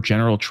stuff for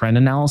general trend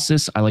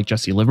analysis. I like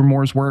Jesse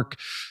Livermore's work.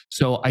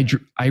 So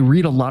I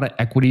read a lot of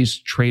equities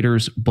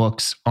traders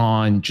books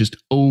on just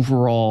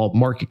overall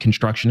market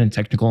construction and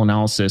technical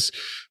analysis.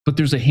 But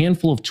there's a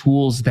handful of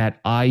tools that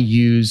I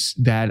use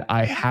that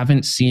I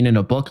haven't seen in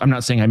a book. I'm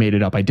not saying I made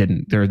it up. I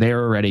didn't. They're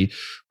there already,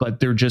 but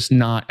they're just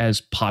not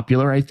as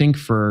popular, I think,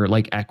 for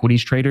like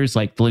equities traders,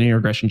 like the linear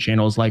regression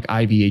channels, like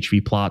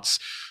IVHV plots,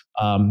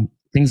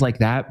 things like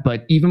that.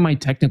 But even my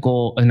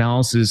technical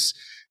analysis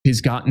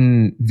has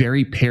gotten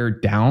very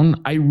pared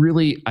down. I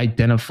really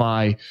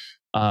identify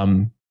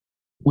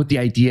with the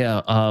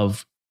idea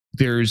of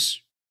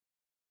there's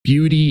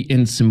beauty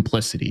in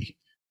simplicity.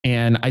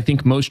 And I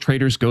think most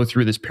traders go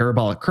through this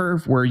parabolic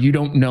curve where you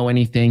don't know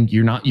anything,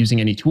 you're not using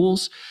any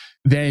tools.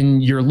 Then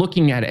you're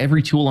looking at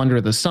every tool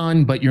under the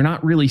sun, but you're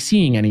not really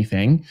seeing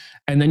anything.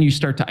 And then you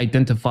start to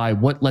identify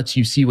what lets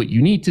you see what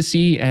you need to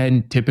see.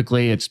 And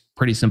typically it's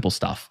pretty simple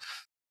stuff.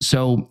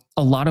 So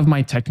a lot of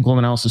my technical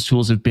analysis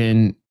tools have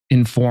been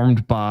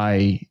informed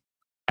by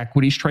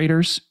equities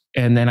traders.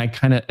 And then I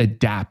kind of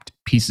adapt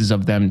pieces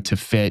of them to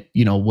fit,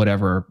 you know,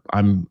 whatever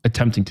I'm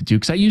attempting to do.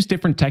 Because I use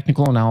different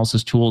technical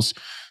analysis tools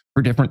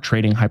for different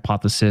trading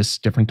hypotheses,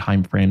 different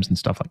time frames and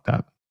stuff like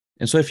that.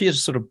 And so if you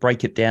sort of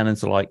break it down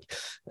into like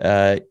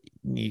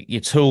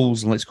your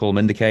tools, and let's call them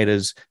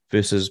indicators,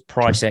 versus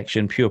price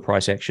action, pure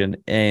price action,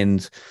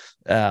 and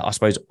I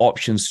suppose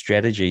option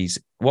strategies,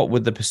 what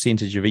would the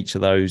percentage of each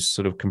of those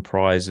sort of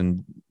comprise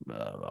and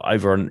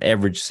over an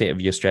average set of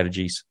your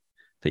strategies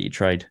that you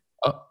trade?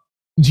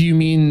 Do you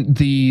mean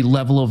the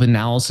level of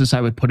analysis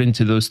I would put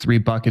into those three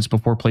buckets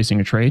before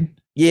placing a trade?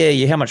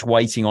 Yeah. How much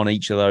weighting on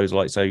each of those?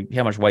 Like, so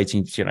how much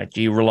weighting, you know,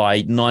 do you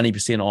rely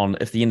 90% on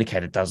if the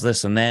indicator does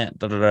this and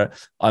that,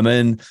 I'm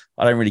in,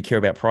 I don't really care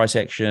about price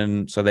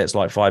action. So that's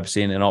like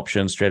 5%, and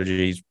option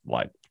strategies,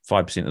 like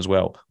 5% as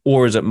well.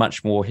 Or is it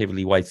much more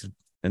heavily weighted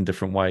in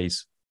different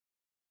ways?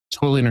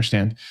 Totally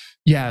understand.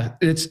 Yeah,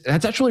 that's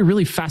actually a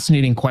really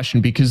fascinating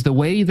question, because the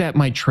way that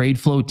my trade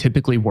flow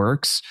typically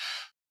works,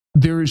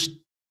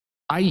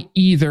 I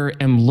either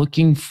am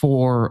looking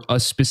for a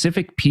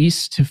specific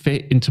piece to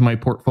fit into my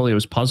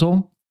portfolio's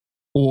puzzle,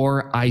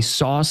 or I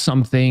saw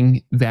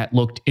something that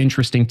looked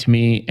interesting to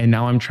me, and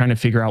now I'm trying to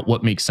figure out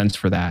what makes sense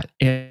for that.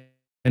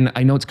 And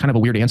I know it's kind of a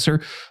weird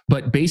answer,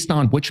 but based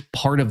on which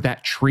part of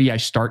that tree I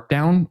start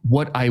down,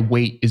 what I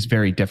weight is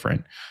very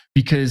different.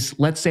 Because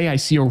let's say I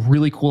see a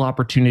really cool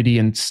opportunity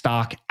in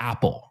stock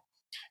Apple,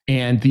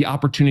 and the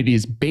opportunity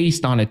is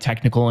based on a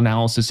technical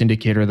analysis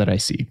indicator that I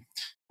see.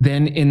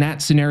 Then in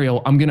that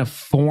scenario, I'm going to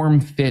form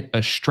fit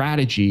a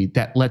strategy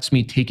that lets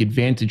me take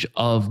advantage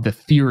of the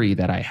theory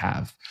that I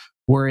have.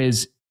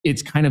 Whereas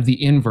it's kind of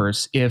the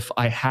inverse. If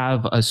I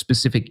have a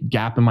specific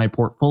gap in my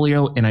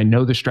portfolio and I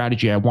know the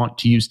strategy I want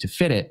to use to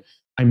fit it,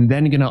 I'm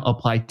then going to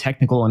apply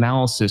technical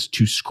analysis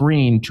to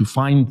screen to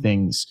find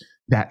things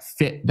that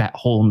fit that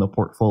hole in the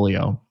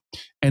portfolio.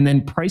 And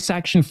then price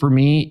action for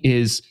me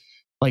is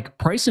like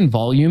price and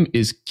volume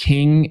is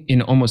king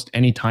in almost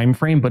any time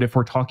frame. But if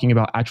we're talking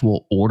about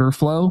actual order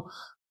flow,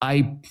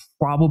 I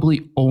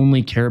probably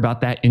only care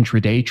about that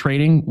intraday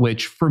trading,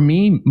 which for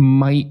me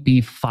might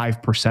be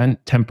 5%,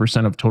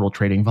 10% of total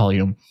trading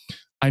volume.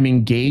 I'm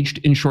engaged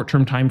in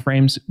short-term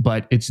timeframes,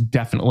 but it's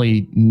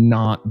definitely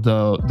not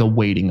the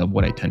weighting of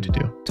what I tend to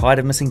do. Tired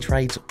of missing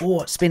trades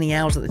or spending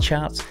hours at the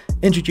charts?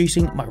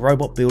 Introducing my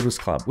Robot Builders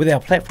Club. With our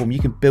platform, you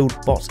can build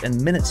bots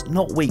in minutes,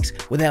 not weeks,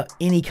 without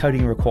any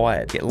coding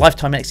required. Get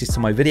lifetime access to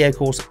my video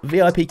course,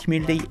 VIP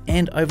community,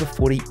 and over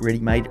 40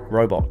 ready-made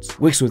robots.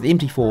 Works with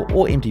MT4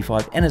 or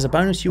MT5, and as a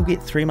bonus, you'll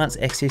get 3 months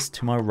access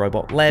to my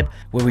robot lab,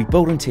 where we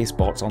build and test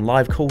bots on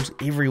live calls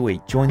every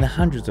week. Join the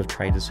hundreds of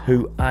traders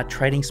who are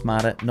trading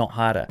smarter, not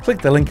harder.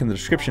 Click the link in the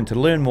description to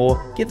learn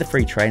more, get the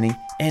free training,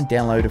 and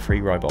download a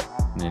free robot.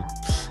 Yeah.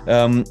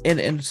 And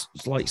it's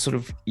like sort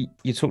of,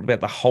 you talked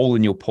about the hole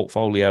in your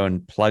portfolio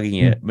and plugging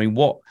it. I mean,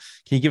 can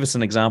you give us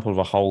an example of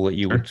a hole that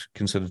you would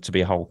consider to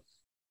be a hole?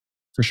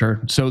 For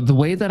sure. So the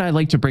way that I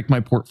like to break my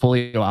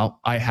portfolio out,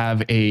 I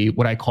have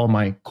what I call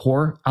my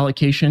core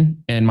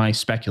allocation and my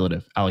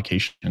speculative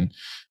allocation.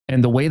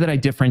 And the way that I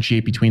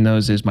differentiate between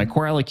those is my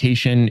core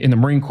allocation. In the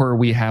Marine Corps,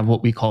 we have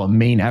what we call a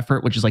main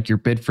effort, which is like your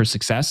bid for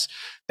success.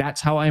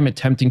 That's how I'm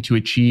attempting to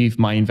achieve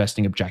my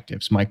investing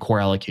objectives, my core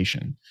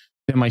allocation.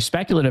 Then my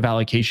speculative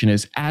allocation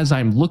is as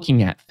I'm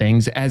looking at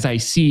things, as I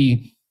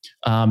see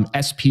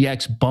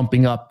SPX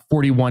bumping up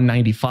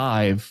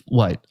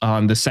 41.95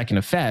 on the 2nd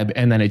of Feb,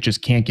 and then it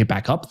just can't get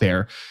back up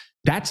there.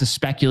 That's a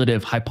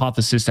speculative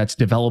hypothesis that's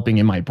developing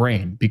in my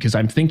brain because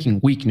I'm thinking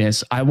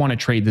weakness. I want to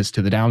trade this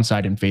to the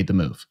downside and fade the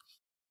move.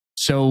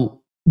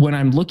 So when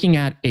I'm looking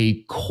at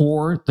the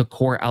core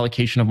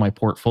allocation of my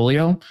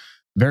portfolio,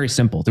 very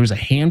simple. There's a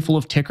handful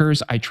of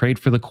tickers I trade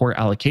for the core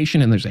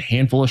allocation, and there's a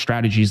handful of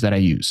strategies that I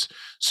use.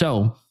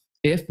 So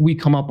if we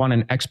come up on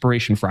an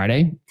expiration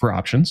Friday for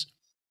options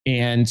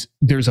and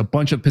there's a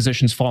bunch of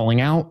positions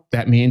falling out,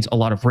 that means a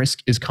lot of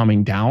risk is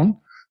coming down.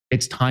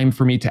 It's time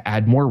for me to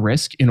add more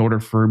risk in order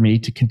for me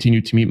to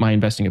continue to meet my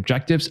investing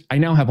objectives. I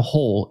now have a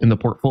hole in the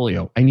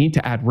portfolio. I need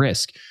to add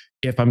risk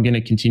if I'm going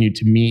to continue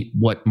to meet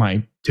what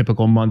my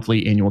typical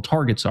monthly annual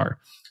targets are.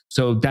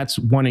 So that's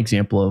one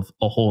example of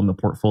a hole in the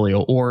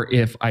portfolio. Or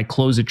if I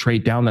close a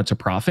trade down, that's a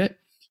profit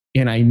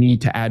and I need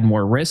to add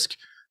more risk.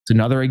 It's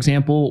another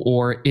example.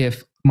 Or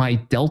if my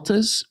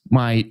deltas,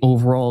 my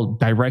overall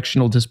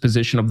directional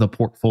disposition of the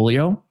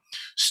portfolio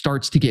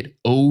starts to get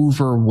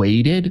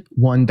overweighted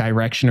one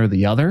direction or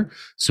the other.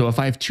 So if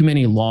I have too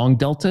many long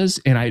deltas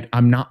and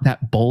I'm not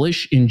that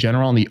bullish in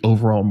general on the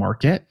overall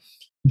market,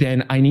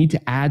 then I need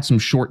to add some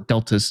short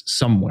deltas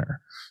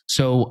somewhere.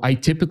 So I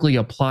typically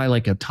apply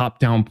like a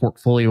top-down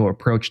portfolio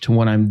approach to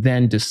when I'm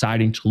then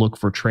deciding to look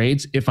for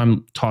trades if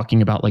I'm talking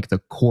about like the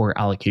core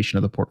allocation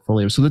of the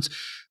portfolio. So that's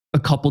a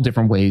couple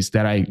different ways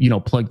that I,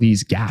 plug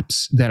these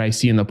gaps that I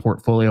see in the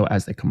portfolio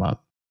as they come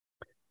up.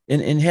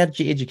 And how did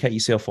you educate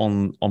yourself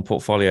on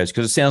portfolios?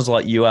 Because it sounds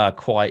like you are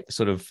quite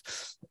sort of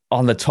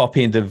on the top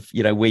end of,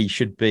 where you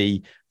should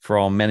be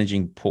from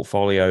managing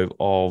portfolio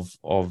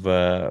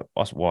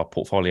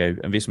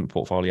investment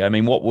portfolio. I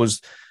mean, what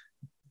was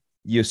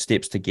your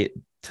steps to get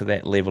to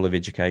that level of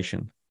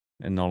education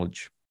and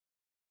knowledge?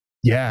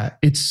 Yeah,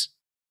 it's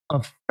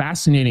a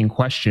fascinating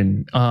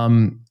question.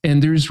 And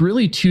there's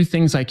really two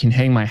things I can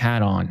hang my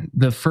hat on.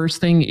 The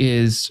first thing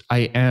is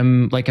I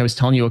am, like I was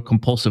telling you, a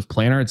compulsive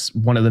planner. It's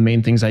one of the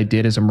main things I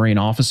did as a Marine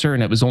officer,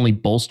 and it was only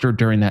bolstered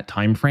during that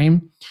time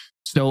frame.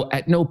 So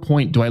at no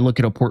point do I look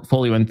at a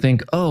portfolio and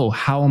think, oh,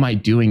 how am I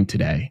doing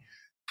today?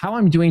 How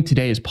I'm doing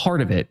today is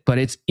part of it, but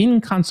it's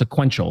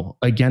inconsequential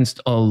against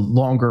a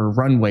longer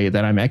runway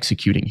that I'm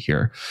executing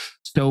here.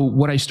 So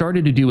what I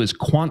started to do is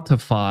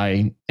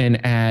quantify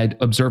and add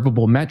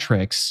observable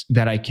metrics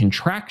that I can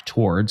track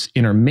towards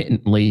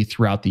intermittently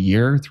throughout the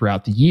year,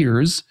 throughout the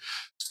years,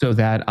 so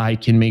that I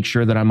can make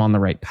sure that I'm on the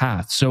right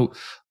path. So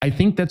I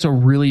think that's a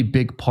really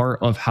big part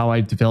of how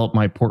I've developed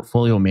my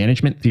portfolio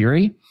management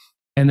theory.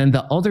 And then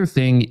the other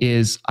thing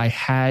is I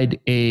had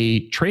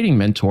a trading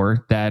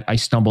mentor that I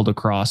stumbled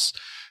across.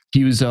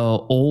 He was an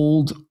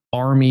old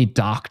Army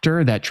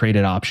doctor that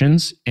traded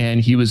options, and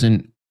he was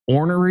an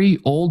ornery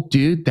old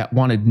dude that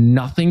wanted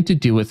nothing to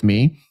do with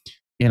me,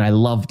 and I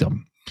loved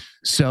him.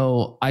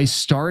 So I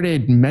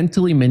started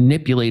mentally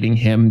manipulating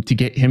him to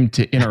get him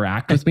to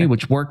interact with me,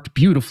 which worked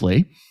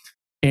beautifully.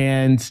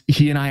 And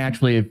he and I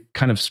actually have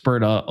kind of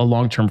spurred a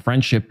long-term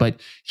friendship, but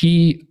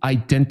he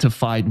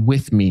identified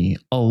with me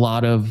a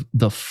lot of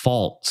the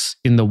faults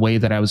in the way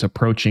that I was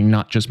approaching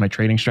not just my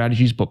trading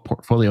strategies, but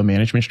portfolio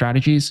management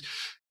strategies.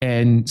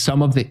 And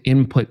some of the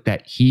input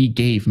that he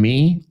gave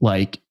me,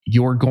 like,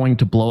 you're going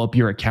to blow up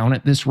your account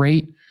at this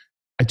rate,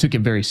 I took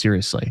it very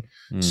seriously.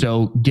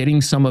 So getting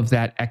some of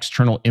that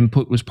external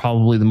input was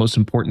probably the most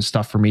important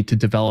stuff for me to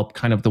develop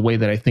kind of the way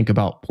that I think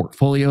about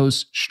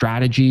portfolios,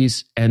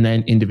 strategies, and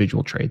then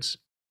individual trades.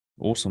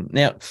 Awesome.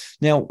 Now,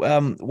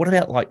 what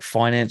about like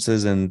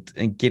finances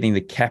and getting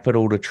the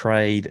capital to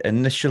trade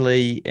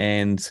initially,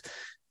 and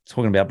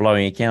talking about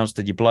blowing accounts?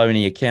 Did you blow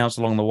any accounts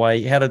along the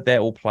way? How did that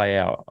all play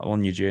out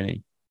on your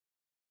journey?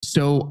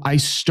 So I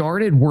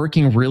started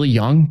working really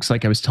young because,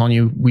 like I was telling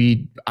you,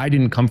 I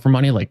didn't come from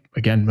money, like,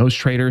 again, most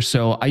traders.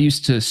 So I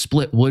used to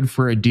split wood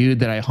for a dude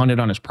that I hunted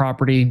on his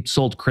property,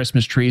 sold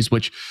Christmas trees,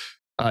 which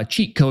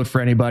cheat code for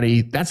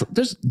anybody. There's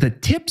the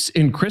tips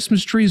in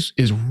Christmas trees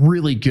is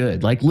really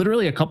good. Like,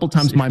 literally a couple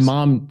times, my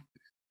mom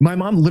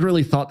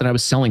literally thought that I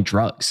was selling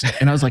drugs,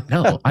 and I was like,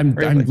 no, I'm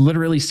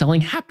literally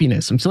selling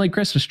happiness. I'm selling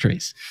Christmas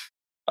trees.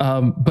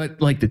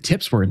 But like, the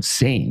tips were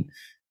insane.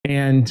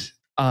 And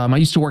I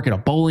used to work at a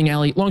bowling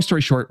alley. Long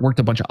story short, worked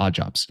a bunch of odd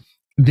jobs.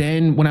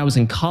 Then when I was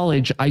in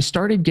college, I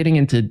started getting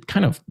into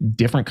kind of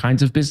different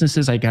kinds of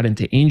businesses. I got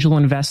into angel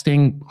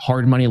investing,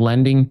 hard money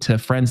lending to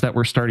friends that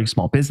were starting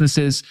small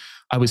businesses.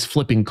 I was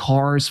flipping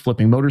cars,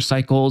 flipping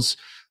motorcycles.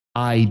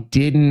 I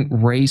didn't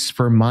race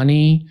for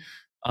money.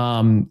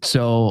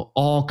 So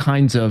all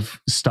kinds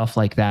of stuff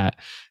like that.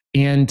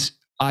 And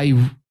I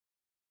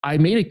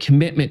made a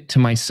commitment to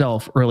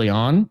myself early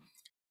on,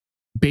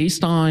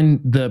 based on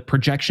the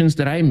projections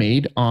that I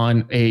made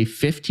on a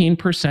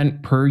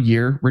 15% per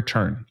year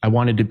return. I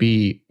wanted to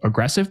be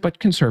aggressive but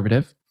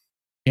conservative,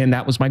 and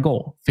that was my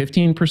goal,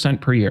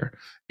 15% per year.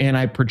 And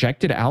I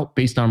projected out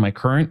based on my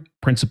current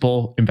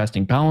principal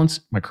investing balance,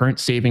 my current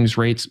savings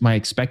rates, my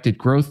expected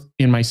growth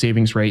in my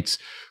savings rates.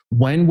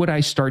 When would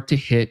I start to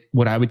hit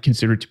what I would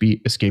consider to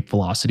be escape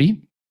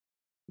velocity?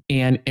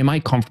 And am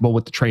I comfortable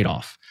with the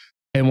trade-off?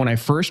 And when I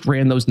first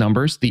ran those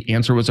numbers, the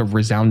answer was a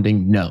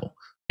resounding no.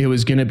 It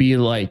was going to be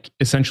like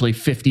essentially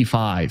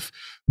 55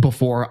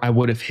 before I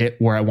would have hit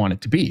where I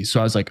wanted to be. So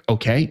I was like,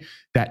 okay,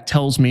 that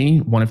tells me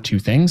one of two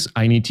things.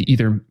 I need to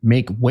either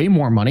make way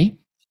more money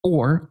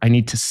or I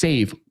need to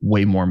save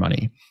way more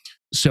money.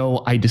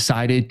 So I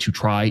decided to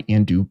try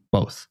and do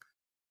both.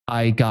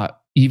 I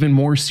got even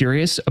more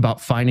serious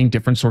about finding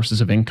different sources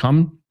of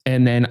income.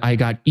 And then I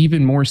got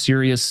even more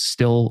serious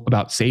still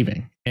about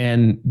saving.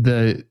 And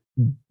the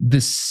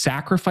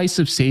sacrifice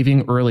of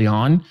saving early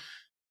on,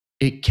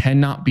 it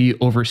cannot be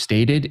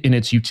overstated in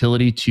its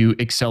utility to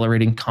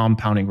accelerating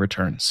compounding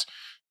returns.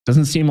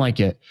 Doesn't seem like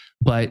it,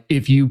 but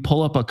if you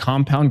pull up a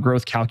compound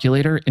growth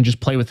calculator and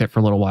just play with it for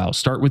a little while,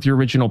 start with your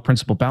original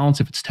principal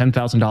balance, if it's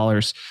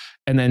 $10,000,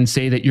 and then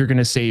say that you're going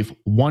to save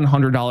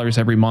 $100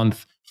 every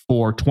month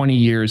for 20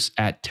 years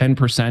at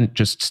 10%,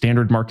 just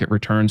standard market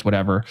returns,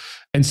 whatever,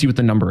 and see what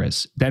the number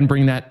is. Then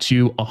bring that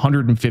to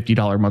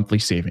 $150 monthly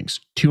savings,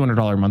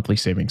 $200 monthly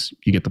savings.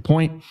 You get the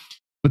point.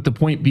 But the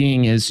point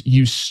being is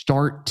you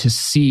start to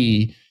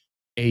see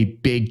a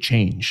big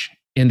change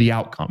in the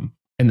outcome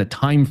and the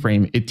time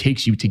frame it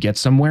takes you to get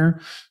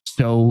somewhere.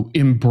 So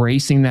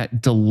embracing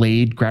that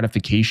delayed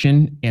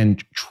gratification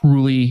and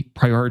truly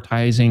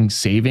prioritizing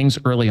savings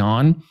early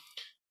on,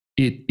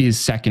 it is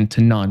second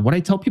to none. What I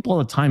tell people all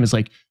the time is,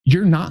 like,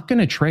 you're not going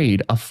to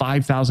trade a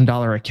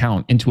 $5,000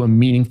 account into a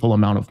meaningful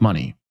amount of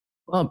money.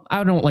 Well,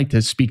 I don't like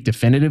to speak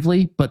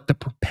definitively, but the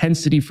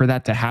propensity for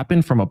that to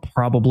happen from a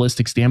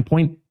probabilistic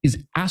standpoint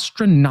is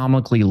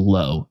astronomically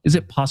low. Is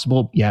it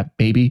possible? Yeah,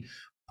 maybe.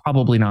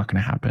 Probably not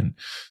going to happen.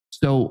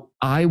 So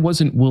I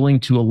wasn't willing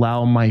to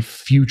allow my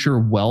future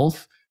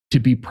wealth to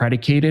be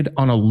predicated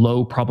on a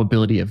low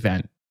probability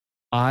event.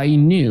 I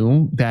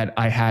knew that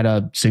I had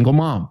a single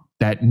mom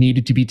that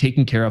needed to be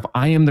taken care of.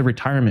 I am the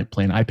retirement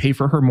plan. I pay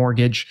for her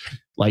mortgage.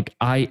 Like,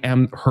 I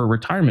am her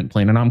retirement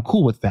plan, and I'm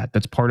cool with that.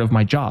 That's part of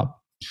my job.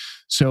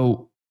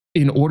 So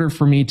in order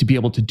for me to be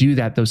able to do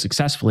that, though,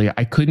 successfully,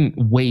 I couldn't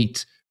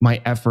weight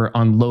my effort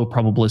on low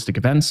probabilistic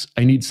events.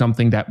 I need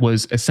something that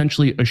was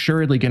essentially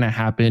assuredly going to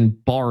happen,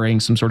 barring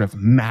some sort of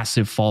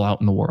massive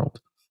fallout in the world.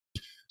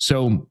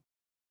 So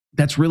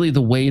that's really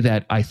the way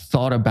that I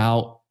thought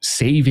about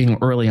saving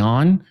early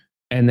on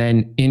and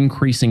then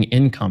increasing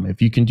income.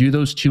 If you can do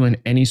those two in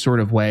any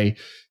sort of way,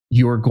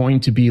 you're going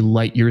to be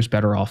light years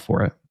better off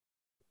for it.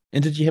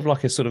 And did you have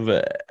like a sort of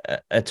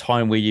a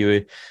time where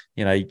you'd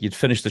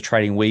finish the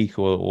trading week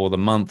or the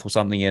month or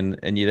something,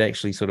 and you'd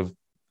actually sort of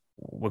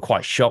were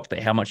quite shocked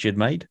at how much you'd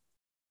made?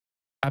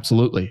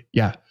 Absolutely.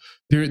 Yeah.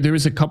 There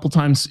was a couple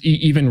times,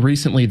 even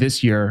recently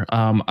this year.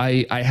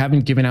 I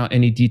haven't given out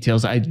any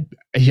details. I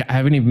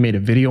haven't even made a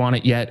video on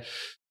it yet,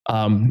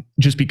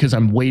 just because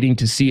I'm waiting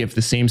to see if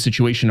the same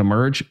situation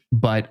emerge.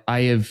 But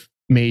I have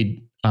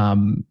made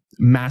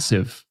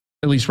massive,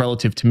 at least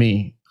relative to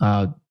me,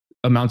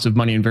 amounts of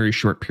money in very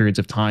short periods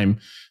of time.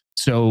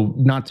 So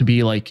not to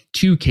be like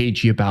too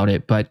cagey about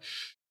it, but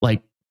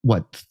like,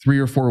 what, 3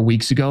 or 4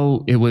 weeks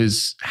ago, it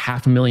was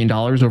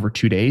 $500,000 over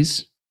 2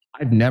 days.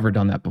 I've never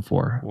done that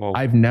before. Whoa.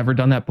 I've never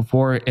done that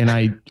before. And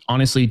I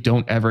honestly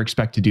don't ever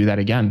expect to do that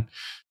again.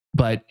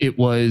 but it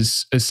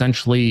was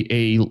essentially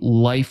a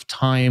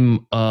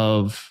lifetime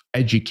of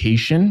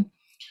education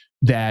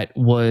that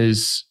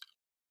was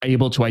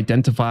able to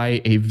identify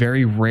a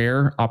very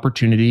rare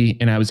opportunity,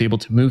 and I was able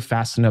to move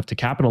fast enough to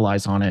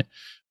capitalize on it.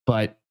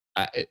 But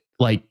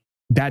like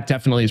that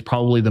definitely is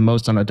probably the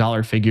most on a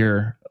dollar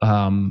figure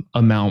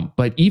amount.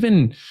 But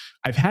even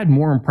I've had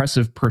more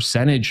impressive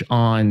percentage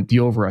on the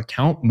over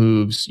account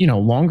moves,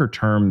 longer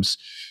terms.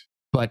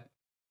 But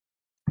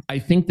I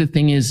think the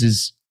thing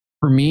is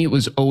for me, it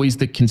was always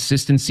the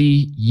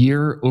consistency,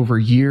 year over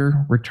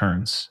year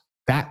returns.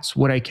 That's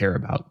what I care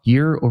about,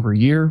 year over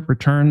year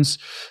returns,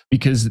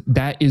 because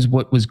that is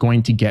what was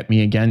going to get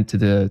me again to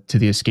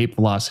the escape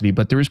velocity.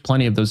 But there was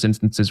plenty of those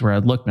instances where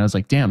I'd look and I was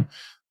like, damn,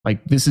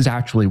 like this is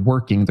actually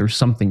working. There's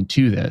something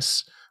to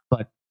this.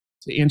 But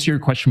to answer your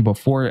question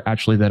before,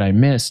 actually, that I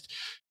missed,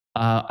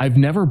 I've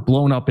never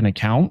blown up an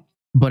account,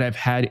 but I've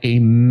had a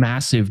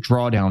massive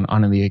drawdown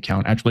on the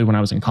account, actually, when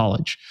I was in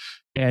college.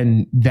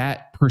 And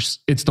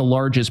it's the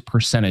largest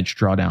percentage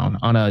drawdown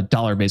on a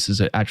dollar basis.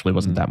 It actually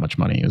wasn't that much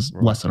money. It was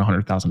less than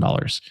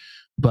 $100,000,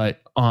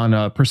 but on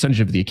a percentage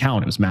of the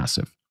account, it was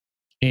massive.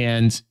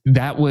 And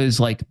that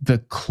was like the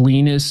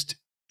cleanest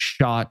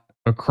shot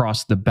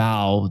across the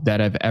bow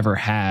that I've ever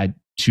had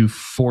to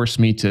force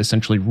me to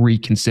essentially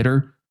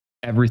reconsider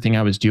everything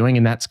I was doing.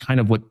 And that's kind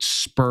of what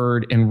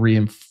spurred and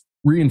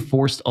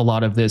reinforced a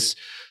lot of this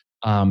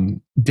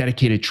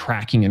dedicated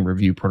tracking and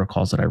review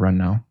protocols that I run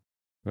now.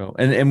 Well,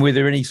 and were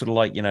there any sort of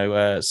like,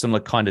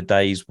 similar kind of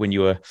days when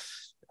you were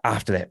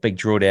after that big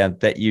drawdown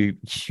that you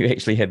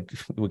actually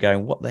were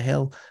going, what the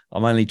hell?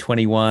 I'm only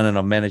 21 and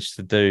I managed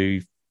to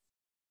do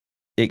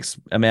X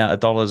amount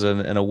of dollars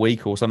in a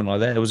week or something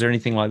like that. Was there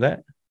anything like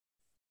that?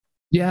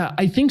 Yeah,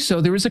 I think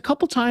so. There was a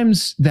couple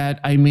times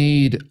that I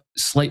made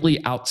slightly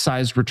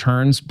outsized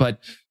returns, but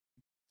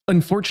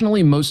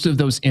unfortunately, most of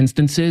those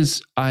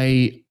instances,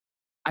 I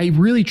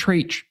really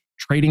treat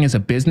trading as a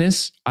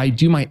business. I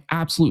do my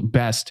absolute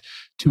best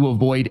to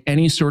avoid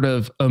any sort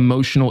of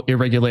emotional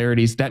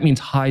irregularities. That means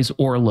highs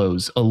or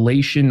lows,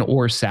 elation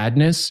or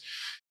sadness.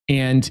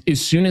 And as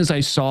soon as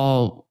I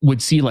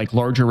would see like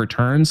larger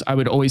returns, I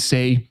would always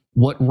say,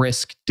 what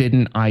risk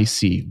didn't I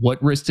see?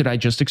 What risk did I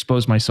just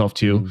expose myself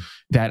to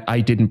that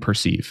I didn't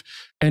perceive?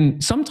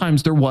 And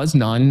sometimes there was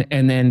none.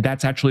 And then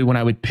that's actually when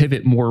I would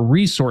pivot more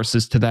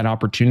resources to that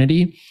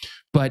opportunity.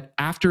 But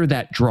after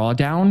that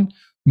drawdown,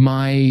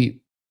 my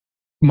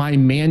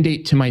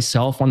mandate to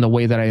myself on the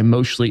way that I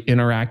emotionally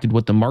interacted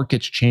with the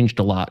markets changed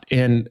a lot.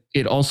 And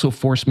it also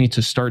forced me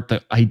to start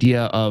the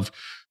idea of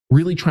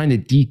really trying to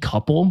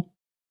decouple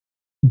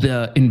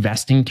the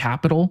investing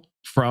capital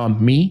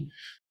from me.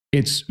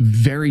 It's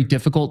very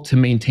difficult to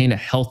maintain a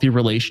healthy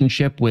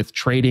relationship with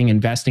trading,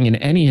 investing in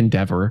any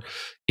endeavor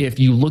if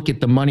you look at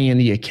the money in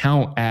the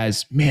account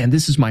as, man,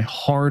 this is my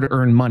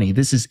hard-earned money.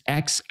 This is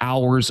X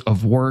hours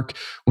of work.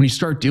 When you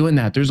start doing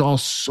that, there's all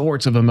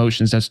sorts of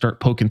emotions that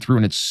start poking through,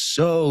 and it's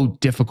so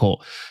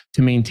difficult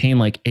to maintain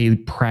like a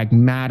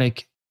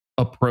pragmatic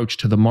approach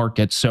to the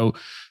market. So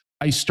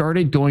I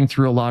started going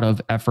through a lot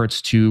of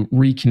efforts to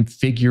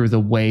reconfigure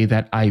the way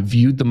that I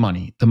viewed the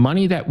money. The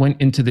money that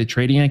went into the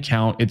trading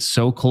account, it's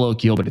so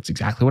colloquial, but it's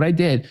exactly what I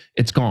did.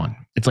 It's gone.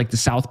 It's like the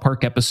South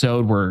Park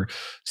episode where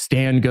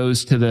Stan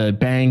goes to the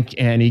bank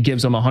and he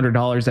gives him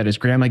 $100 that his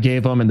grandma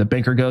gave him, and the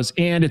banker goes,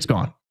 and it's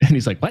gone. And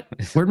he's like, what?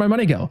 Where'd my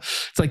money go?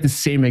 It's like the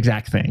same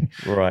exact thing.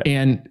 Right.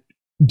 And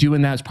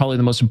doing that is probably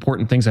the most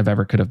important things I've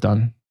ever could have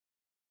done.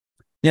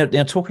 Now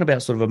talking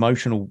about sort of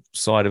emotional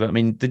side of it, I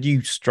mean, did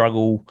you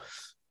struggle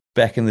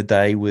back in the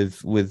day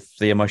with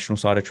the emotional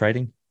side of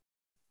trading?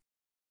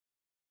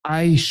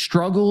 I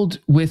struggled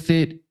with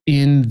it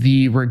in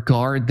the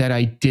regard that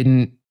I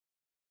didn't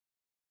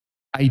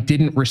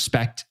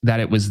respect that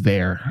it was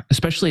there.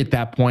 Especially at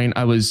that point,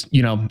 I was,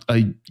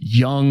 a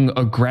young,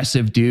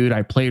 aggressive dude.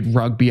 I played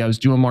rugby. I was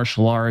doing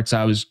martial arts.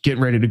 I was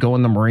getting ready to go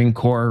in the Marine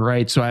Corps,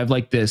 right? So I have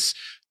like this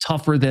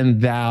tougher than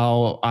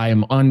thou, I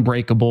am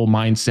unbreakable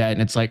mindset.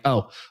 And it's like,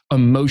 oh,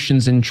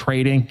 emotions in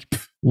trading,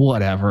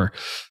 whatever.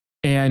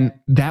 And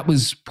that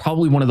was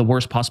probably one of the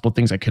worst possible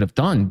things I could have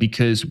done,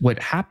 because what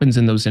happens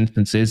in those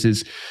instances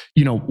is,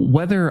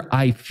 whether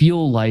I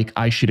feel like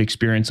I should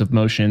experience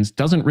emotions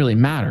doesn't really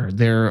matter.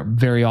 They're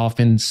very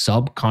often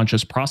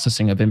subconscious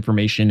processing of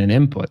information and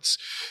inputs.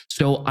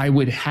 So I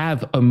would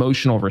have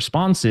emotional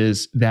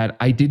responses that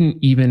I didn't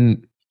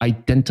even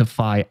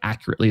identify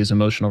accurately as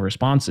emotional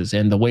responses.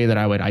 And the way that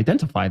I would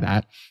identify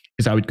that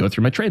is I would go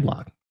through my trade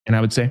log and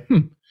I would say,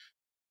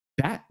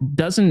 that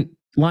doesn't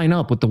line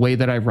up with the way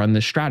that I run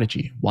this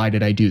strategy. Why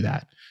did I do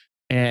that?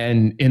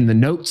 And in the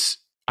notes,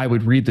 I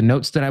would read the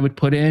notes that I would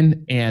put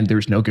in, and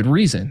there's no good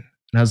reason.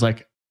 And I was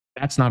like,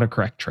 that's not a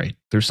correct trade.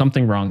 There's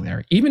something wrong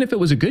there. Even if it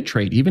was a good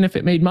trade, even if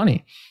it made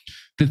money.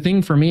 The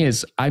thing for me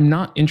is I'm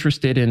not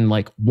interested in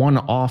like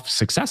one-off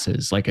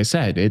successes. Like I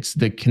said, it's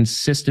the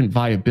consistent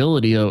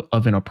viability of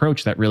an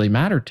approach that really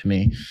mattered to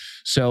me.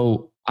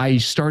 So I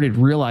started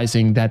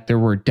realizing that there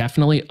were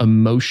definitely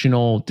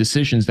emotional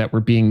decisions that were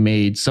being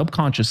made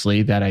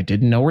subconsciously that I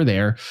didn't know were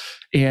there.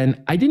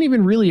 And I didn't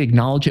even really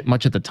acknowledge it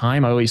much at the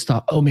time. I always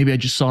thought, oh, maybe I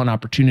just saw an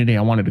opportunity.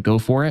 I wanted to go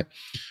for it.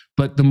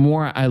 But the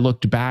more I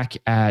looked back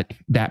at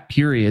that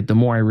period, the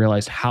more I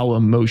realized how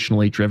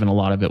emotionally driven a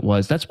lot of it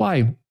was. That's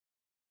why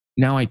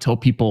now I tell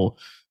people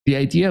the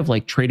idea of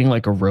like trading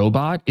like a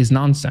robot is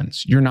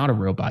nonsense. You're not a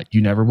robot.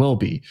 You never will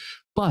be.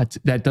 But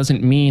that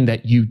doesn't mean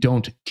that you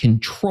don't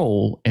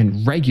control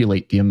and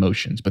regulate the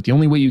emotions. But the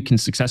only way you can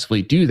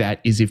successfully do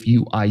that is if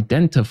you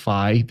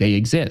identify they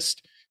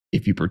exist.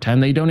 If you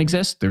pretend they don't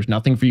exist, there's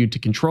nothing for you to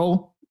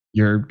control.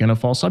 You're going to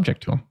fall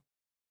subject to them.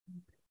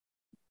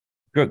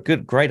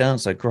 Good, great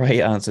answer. Great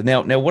answer.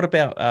 Now, what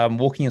about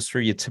walking us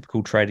through your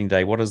typical trading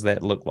day? What does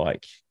that look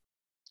like?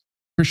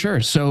 For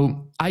sure.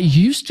 So I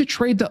used to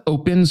trade the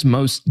opens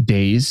most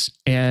days.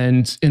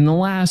 And in the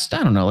last,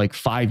 I don't know, like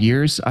 5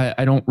 years,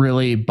 I don't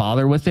really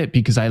bother with it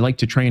because I like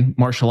to train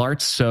martial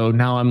arts. So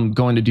now I'm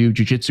going to do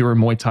jujitsu or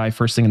Muay Thai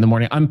first thing in the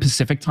morning. I'm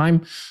Pacific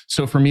time.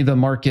 So for me, the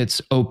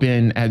markets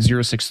open at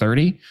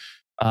 0630.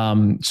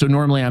 So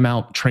normally I'm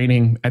out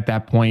training at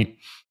that point.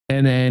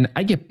 And then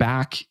I get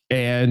back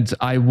and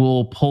I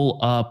will pull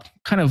up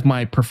kind of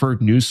my preferred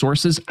news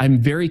sources.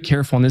 I'm very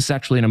careful, and this is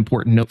actually an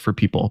important note for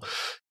people.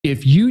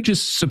 If you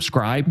just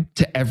subscribe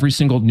to every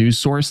single news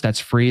source that's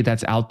free,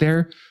 that's out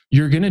there,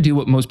 you're going to do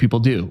what most people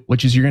do,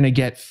 which is you're going to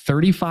get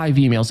 35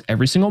 emails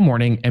every single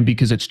morning. And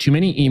because it's too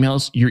many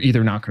emails, you're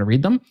either not going to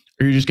read them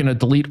or you're just going to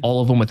delete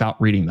all of them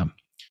without reading them.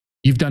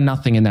 You've done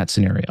nothing in that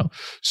scenario.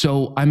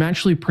 So I'm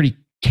actually pretty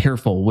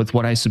careful with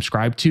what I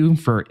subscribe to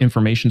for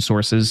information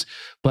sources,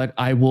 but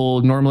I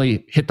will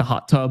normally hit the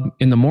hot tub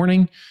in the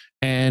morning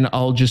and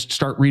I'll just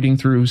start reading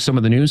through some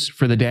of the news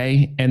for the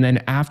day. And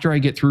then after I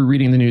get through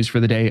reading the news for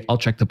the day, I'll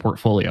check the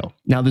portfolio.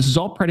 Now, this is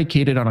all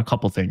predicated on a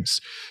couple things: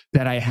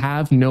 that I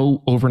have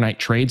no overnight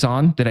trades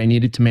on that I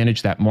needed to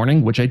manage that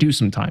morning, which I do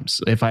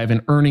sometimes. If I have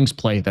an earnings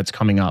play that's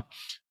coming up,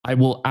 I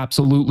will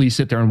absolutely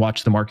sit there and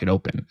watch the market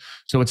open.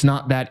 So it's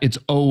not that it's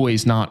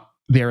always not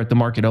there at the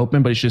market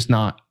open, but it's just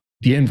not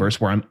the inverse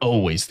where I'm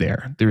always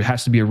there. There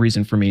has to be a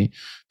reason for me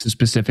to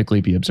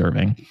specifically be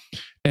observing.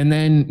 And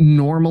then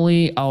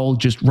normally I'll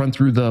just run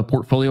through the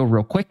portfolio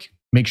real quick,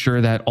 make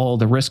sure that all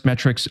the risk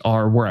metrics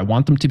are where I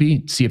want them to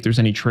be, see if there's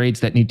any trades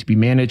that need to be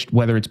managed,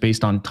 whether it's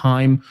based on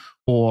time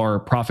or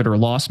profit or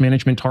loss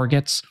management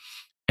targets.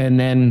 And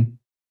then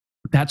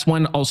that's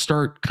when I'll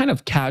start kind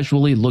of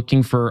casually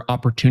looking for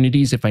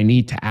opportunities if I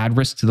need to add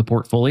risk to the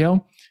portfolio.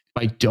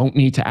 If I don't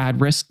need to add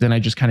risk, then I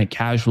just kind of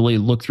casually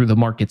look through the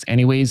markets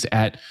anyways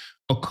at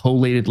a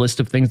collated list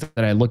of things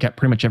that I look at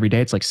pretty much every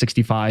day. It's like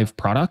 65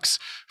 products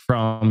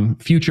from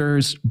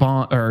futures,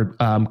 bond, or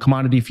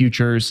commodity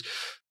futures,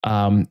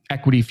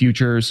 equity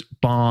futures,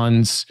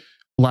 bonds,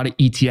 a lot of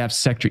ETFs,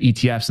 sector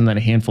ETFs, and then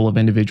a handful of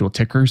individual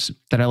tickers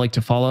that I like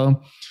to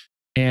follow.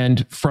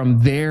 And from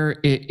there,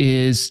 it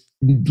is,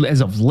 as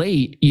of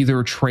late,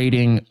 either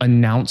trading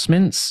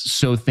announcements,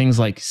 so things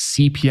like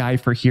CPI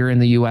for here in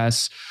the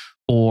US,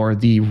 or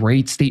the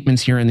rate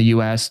statements here in the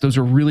US. Those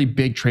are really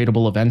big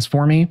tradable events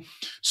for me.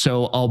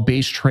 So I'll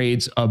base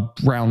trades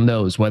around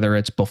those, whether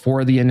it's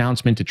before the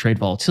announcement to trade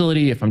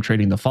volatility, if I'm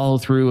trading the follow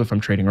through, if I'm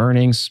trading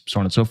earnings,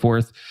 so on and so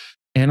forth.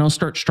 And I'll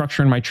start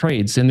structuring my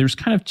trades. And there's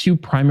kind of two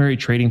primary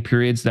trading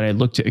periods that I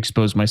look to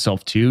expose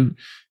myself to.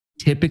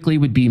 Typically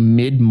would be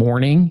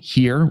mid-morning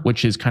here,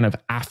 which is kind of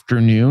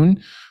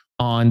afternoon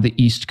on the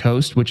East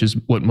Coast, which is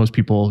what most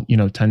people,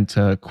 tend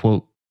to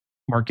quote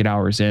market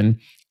hours in,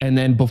 and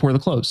then before the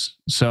close.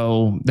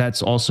 So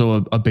that's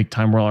also a big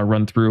time where I'll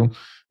run through,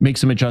 make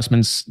some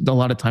adjustments. A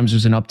lot of times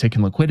there's an uptick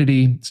in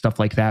liquidity, stuff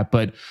like that.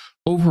 But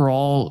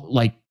overall,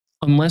 like,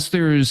 unless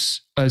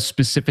there's a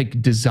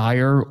specific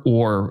desire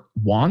or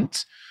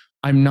want,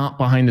 I'm not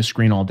behind the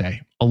screen all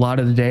day. A lot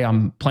of the day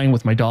I'm playing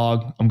with my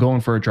dog, I'm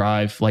going for a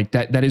drive. Like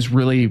that is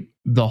really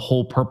the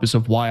whole purpose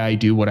of why I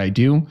do what I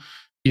do,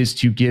 is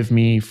to give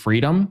me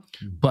freedom.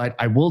 But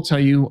I will tell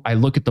you, I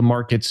look at the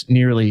markets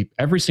nearly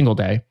every single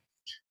day.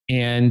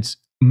 And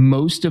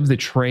most of the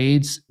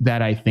trades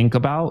that I think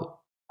about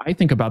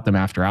them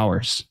after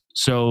hours.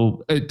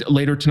 So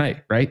later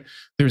tonight, right?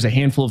 There's a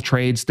handful of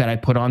trades that I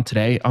put on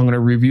today. I'm going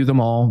to review them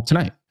all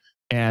tonight.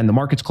 And the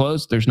market's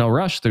closed. There's no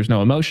rush. There's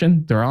no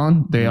emotion. They're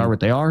on. They are what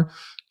they are.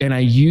 And I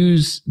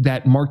use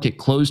that market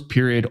closed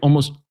period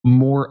almost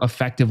more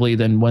effectively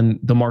than when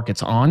the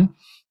market's on,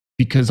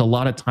 because a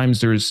lot of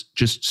times there's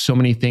just so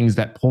many things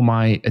that pull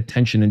my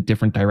attention in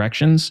different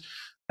directions.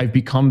 I've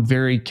become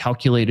very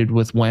calculated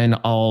with when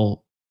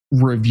I'll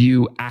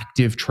review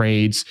active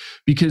trades,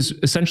 because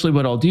essentially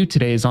what I'll do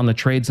today is on the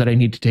trades that I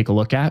need to take a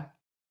look at,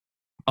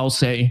 I'll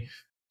say,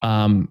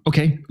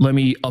 okay, let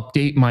me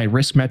update my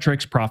risk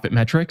metrics, profit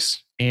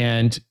metrics.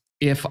 And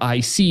if I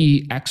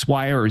see X,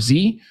 Y, or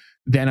Z,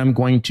 then I'm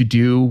going to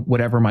do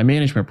whatever my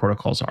management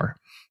protocols are.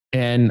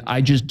 And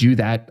I just do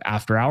that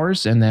after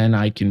hours. And then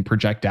I can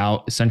project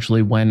out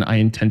essentially when I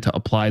intend to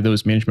apply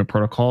those management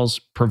protocols,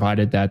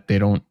 provided that they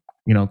don't,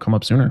 come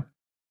up sooner.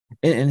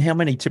 And how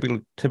many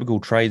typical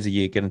trades are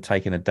you going to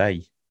take in a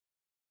day?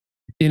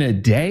 In a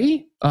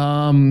day,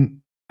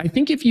 I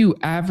think if you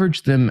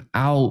average them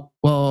out,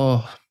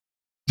 well,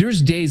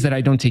 there's days that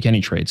I don't take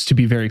any trades, to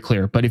be very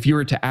clear. But if you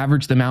were to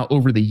average them out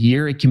over the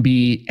year, it can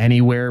be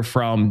anywhere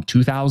from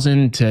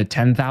 2,000 to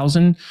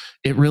 10,000.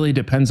 It really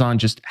depends on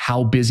just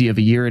how busy of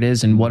a year it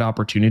is and what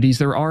opportunities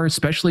there are,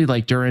 especially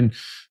like during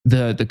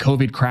the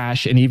COVID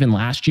crash and even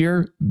last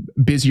year,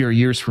 busier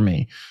years for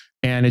me.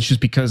 And it's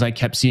just because I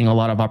kept seeing a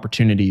lot of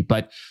opportunity.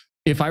 But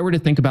if I were to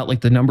think about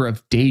like the number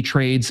of day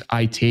trades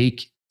I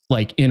take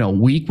like in a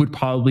week would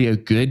probably a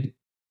good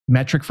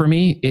metric for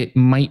me. It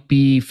might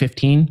be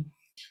 15.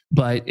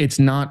 But it's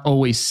not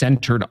always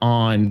centered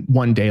on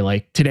one day.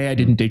 Like today, I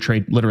didn't day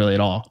trade literally at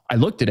all. I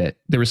looked at it.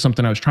 There was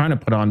something I was trying to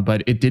put on,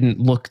 but it didn't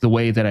look the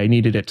way that I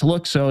needed it to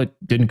look. So it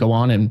didn't go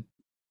on, and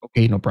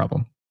okay, no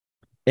problem.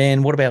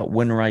 And what about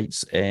win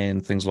rates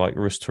and things like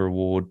risk to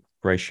reward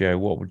ratio?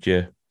 What would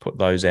you put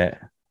those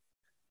at?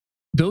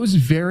 Those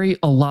vary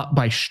a lot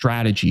by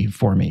strategy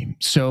for me.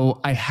 So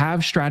I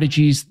have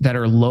strategies that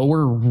are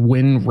lower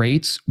win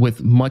rates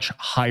with much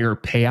higher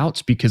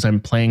payouts because I'm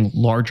playing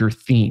larger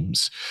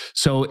themes.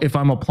 So if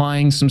I'm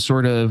applying some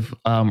sort of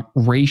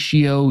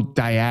ratio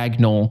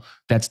diagonal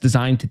that's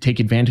designed to take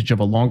advantage of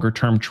a longer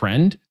term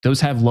trend,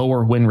 those have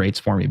lower win rates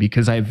for me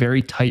because I have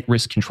very tight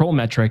risk control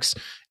metrics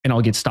and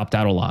I'll get stopped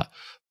out a lot.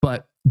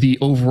 But the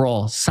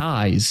overall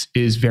size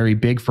is very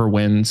big for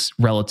wins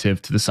relative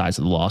to the size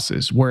of the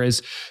losses. Whereas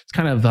it's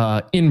kind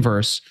of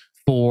inverse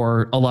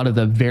for a lot of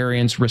the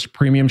variance risk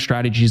premium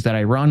strategies that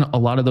I run. A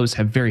lot of those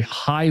have very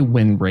high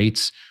win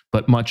rates,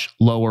 but much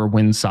lower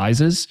win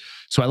sizes.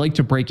 So I like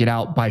to break it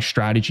out by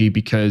strategy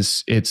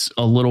because it's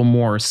a little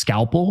more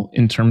scalpel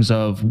in terms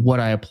of what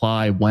I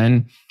apply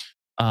when.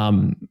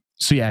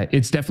 So yeah,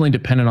 it's definitely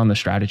dependent on the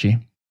strategy.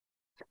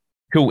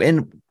 Cool.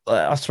 And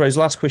I suppose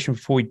last question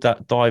before we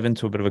dive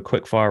into a bit of a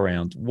quick fire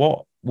round.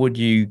 What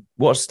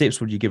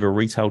steps would you give a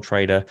retail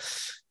trader,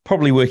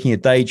 probably working a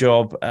day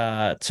job,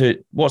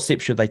 what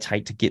steps should they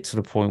take to get to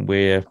the point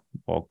where,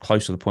 well,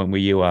 close to the point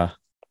where you are?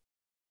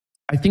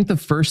 I think the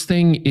first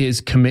thing is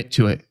commit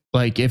to it.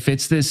 Like if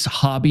it's this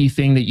hobby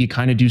thing that you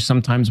kind of do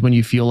sometimes when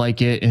you feel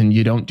like it and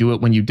you don't do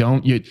it when you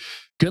don't,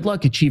 good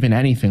luck achieving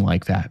anything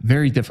like that.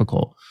 Very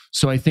difficult.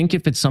 So I think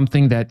if it's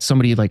something that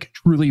somebody like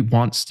truly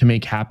wants to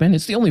make happen,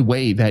 it's the only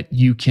way that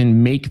you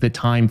can make the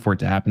time for it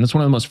to happen. That's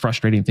one of the most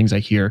frustrating things I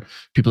hear.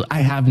 People,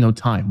 I have no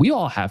time. We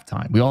all have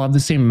time. We all have the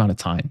same amount of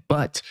time,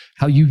 but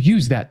how you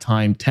use that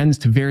time tends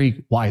to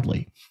vary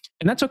widely.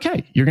 And that's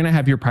okay. You're going to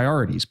have your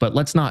priorities, but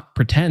let's not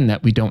pretend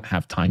that we don't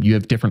have time. You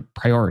have different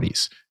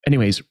priorities.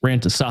 Anyways,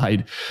 rant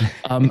aside,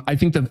 I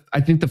think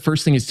the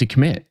first thing is to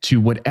commit to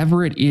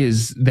whatever it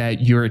is that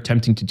you're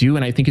attempting to do.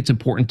 And I think it's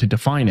important to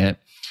define it.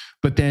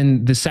 But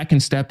then the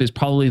second step is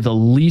probably the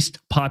least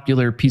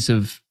popular piece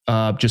of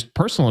just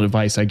personal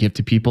advice I give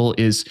to people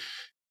is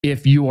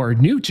if you are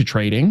new to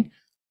trading,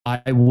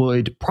 I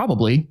would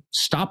probably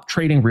stop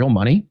trading real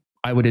money.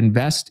 I would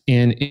invest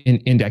in an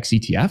index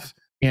ETF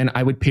and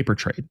I would paper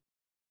trade.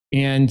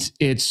 And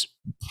it's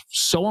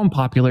so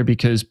unpopular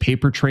because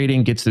paper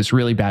trading gets this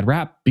really bad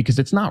rap because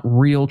it's not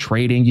real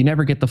trading. You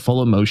never get the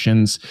full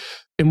emotions.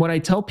 And what I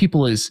tell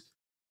people is,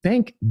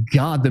 thank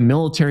God the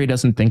military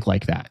doesn't think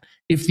like that.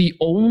 If the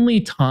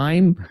only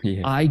time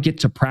I get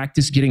to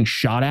practice getting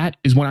shot at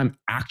is when I'm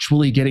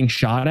actually getting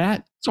shot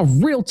at, it's a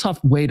real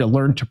tough way to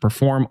learn to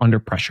perform under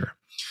pressure.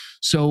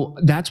 So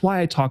that's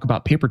why I talk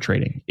about paper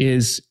trading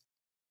is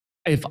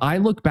if I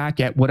look back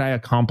at what I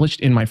accomplished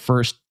in my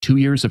first 2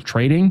 years of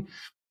trading,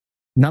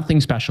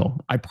 nothing special.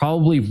 I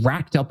probably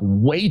racked up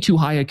way too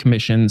high at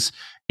commissions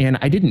and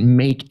I didn't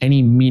make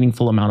any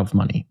meaningful amount of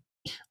money.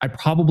 I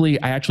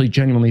actually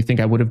genuinely think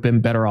I would have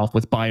been better off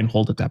with buy and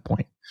hold at that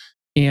point.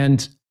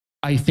 And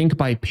I think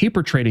by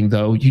paper trading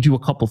though, you do a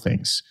couple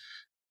things.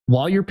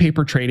 While you're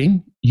paper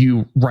trading,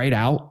 you write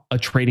out a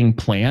trading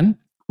plan,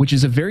 which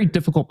is a very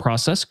difficult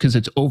process because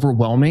it's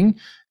overwhelming.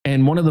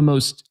 And one of the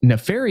most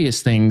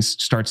nefarious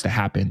things starts to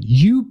happen.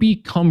 You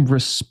become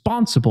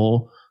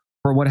responsible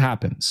for what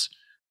happens.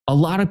 A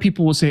lot of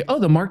people will say, oh,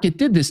 the market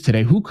did this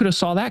today. Who could have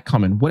saw that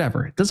coming?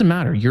 Whatever. It doesn't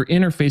matter. You're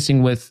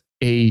interfacing with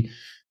a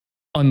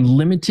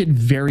unlimited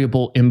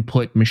variable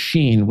input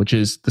machine, which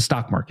is the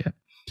stock market.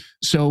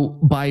 So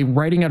by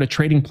writing out a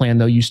trading plan,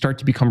 though, you start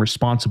to become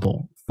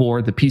responsible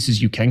for the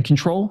pieces you can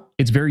control.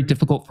 It's very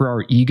difficult for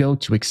our ego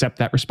to accept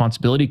that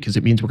responsibility because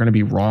it means we're going to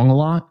be wrong a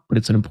lot, but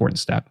it's an important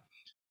step.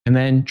 And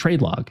then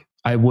trade log.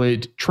 I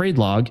would trade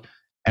log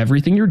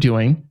everything you're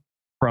doing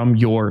from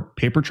your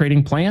paper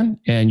trading plan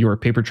and your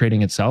paper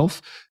trading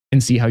itself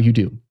and see how you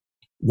do.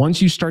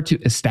 Once you start to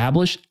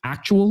establish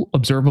actual,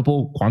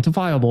 observable,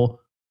 quantifiable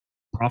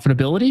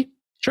profitability,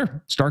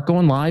 sure, start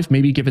going live,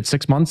 maybe give it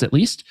 6 months at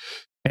least,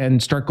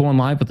 and start going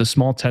live with a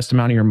small test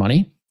amount of your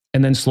money,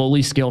 and then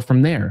slowly scale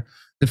from there.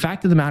 The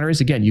fact of the matter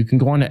is, again, you can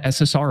go on to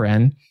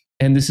SSRN,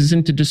 and this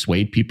isn't to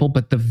dissuade people,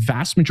 but the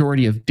vast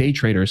majority of day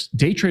traders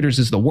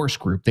is the worst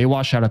group. They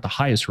wash out at the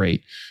highest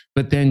rate.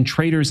 But then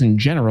traders in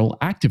general,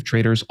 active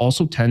traders,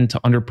 also tend to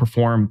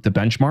underperform the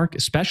benchmark,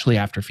 especially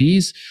after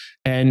fees.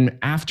 And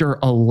after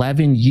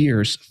 11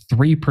 years,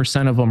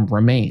 3% of them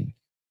remain.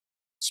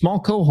 small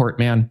cohort,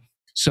 man.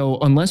 So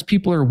unless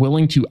people are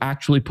willing to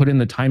actually put in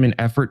the time and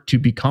effort to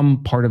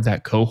become part of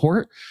that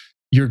cohort,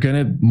 you're going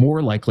to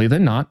more likely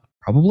than not,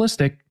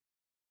 probabilistic,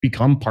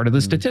 become part of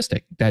the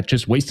statistic that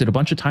just wasted a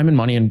bunch of time and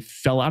money and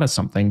fell out of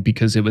something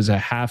because it was a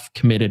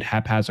half-committed,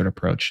 haphazard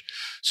approach.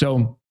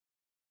 So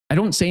I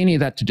don't say any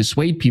of that to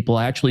dissuade people.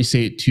 I actually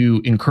say it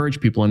to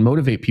encourage people and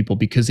motivate people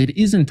because it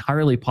is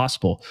entirely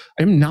possible.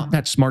 I'm not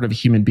that smart of a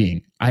human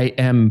being. I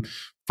am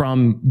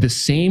from the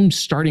same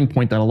starting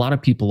point that a lot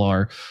of people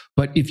are.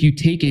 But if you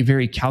take a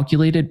very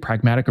calculated,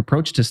 pragmatic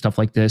approach to stuff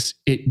like this,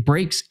 it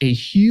breaks a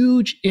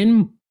huge,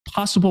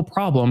 impossible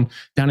problem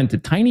down into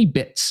tiny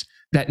bits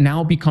that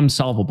now become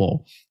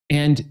solvable.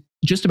 And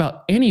just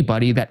about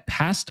anybody that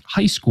passed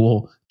high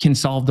school can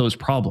solve those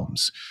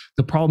problems.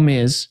 The problem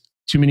is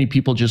too many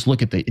people just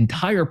look at the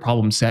entire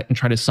problem set and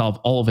try to solve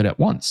all of it at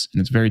once.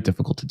 And it's very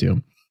difficult to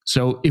do.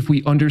 So if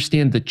we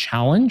understand the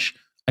challenge,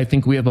 I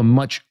think we have a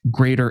much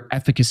greater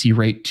efficacy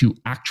rate to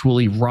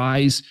actually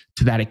rise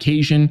to that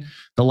occasion.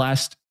 The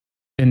last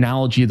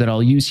analogy that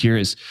I'll use here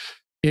is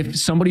if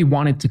somebody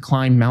wanted to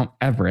climb Mount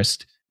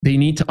Everest, they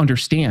need to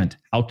understand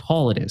how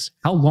tall it is.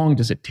 How long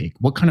does it take?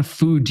 What kind of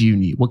food do you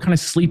need? What kind of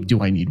sleep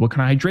do I need? What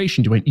kind of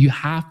hydration do I need? You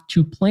have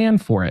to plan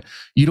for it.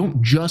 You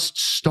don't just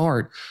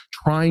start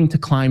trying to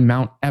climb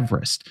Mount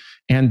Everest.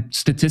 And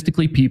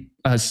statistically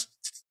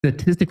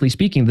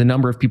speaking, the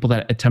number of people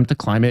that attempt to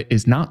climb it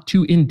is not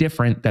too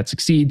indifferent that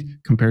succeed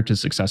compared to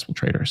successful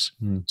traders.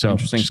 So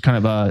just kind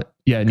of a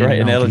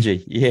great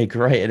analogy. Yeah,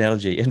 great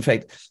analogy. In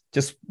fact,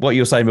 just what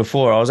you were saying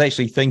before, I was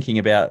actually thinking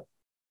about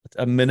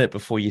a minute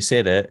before you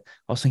said it,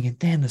 I was thinking,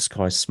 damn, this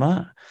guy's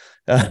smart.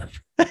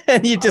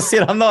 And you just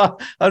said, I'm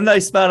no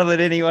smarter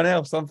than anyone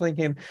else. I'm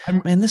thinking,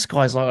 man, this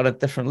guy's like on a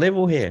different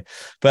level here.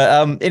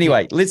 But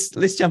anyway, let's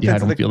jump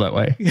into feel that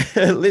way.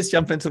 Let's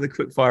jump into the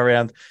quick fire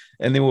round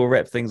and then we'll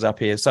wrap things up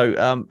here.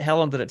 So how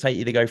long did it take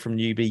you to go from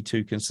newbie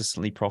to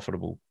consistently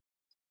profitable?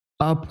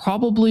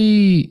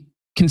 Probably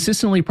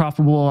consistently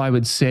profitable, I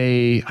would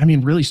say. I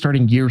mean, really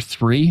starting year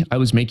 3, I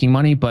was making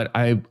money, but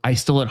I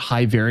still had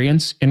high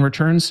variance in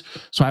returns.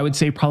 So I would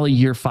say probably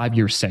year 5,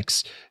 year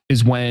 6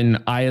 is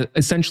when I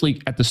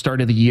essentially at the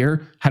start of the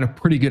year had a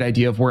pretty good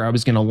idea of where I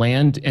was going to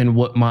land and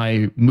what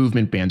my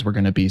movement bands were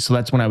going to be. So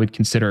that's when I would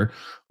consider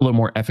a little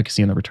more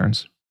efficacy in the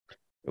returns.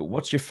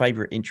 What's your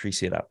favorite entry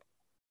setup?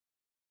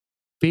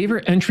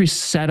 Favorite entry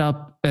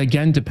setup,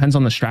 again, depends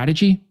on the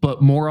strategy,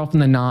 but more often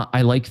than not,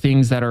 I like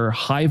things that are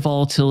high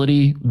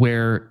volatility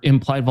where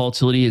implied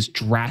volatility is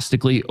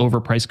drastically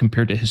overpriced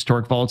compared to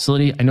historic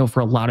volatility. I know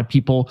for a lot of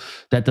people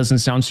that doesn't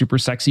sound super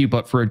sexy,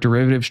 but for a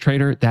derivatives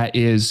trader,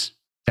 that's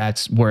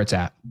where it's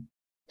at.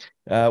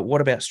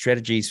 What about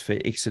strategies for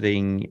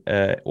exiting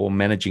or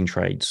managing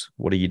trades?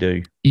 What do you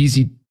do?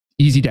 Easy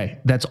day.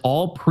 That's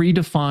all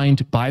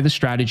predefined by the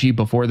strategy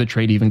before the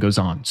trade even goes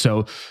on.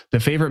 So the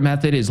favorite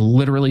method is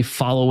literally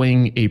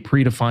following a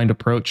predefined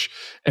approach.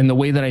 And the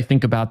way that I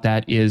think about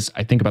that is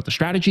I think about the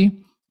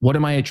strategy. What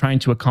am I trying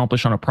to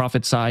accomplish on a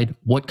profit side?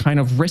 What kind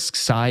of risk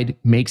side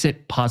makes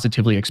it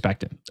positively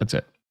expected? That's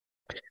it.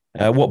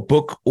 What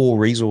book or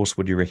resource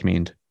would you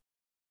recommend?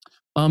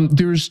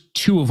 There's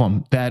 2 of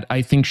them that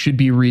I think should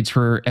be reads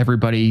for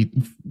everybody.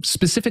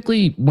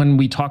 Specifically, when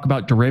we talk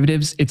about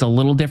derivatives, it's a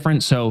little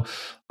different. So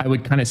I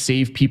would kind of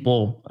save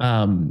people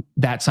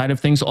that side of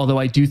things. Although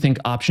I do think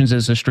options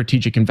as a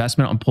strategic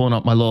investment. I'm pulling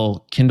up my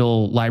little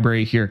Kindle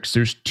library here because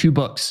there's 2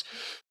 books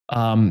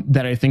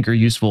that I think are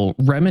useful.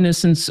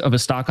 Reminiscence of a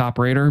Stock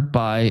Operator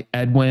by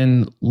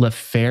Edwin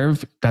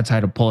Lefebvre. That's how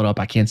to pull it up.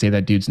 I can't say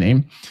that dude's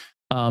name.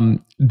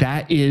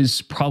 That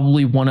is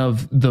probably one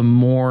of the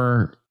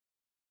more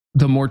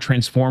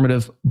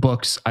transformative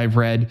books I've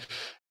read.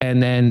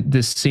 And then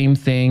the same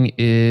thing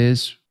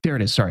is, there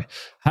it is, sorry.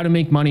 How to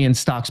Make Money in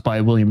Stocks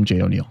by William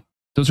J. O'Neill.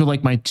 Those are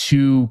like my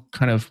 2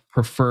 kind of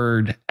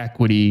preferred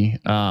equity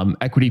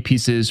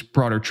pieces,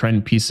 broader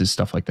trend pieces,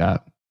 stuff like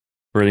that.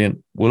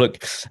 Brilliant. Well,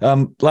 look,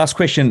 last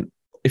question.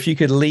 If you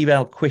could leave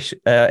our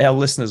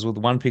listeners with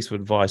one piece of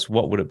advice,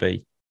 what would it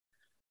be?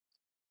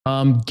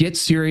 Get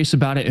serious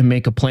about it and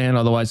make a plan.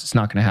 Otherwise, it's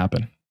not going to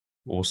happen.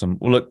 Awesome.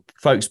 Well, look,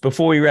 folks,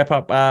 before we wrap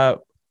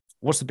up,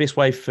 what's the best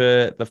way for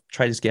the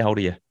traders to get hold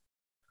of you?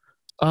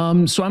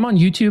 So I'm on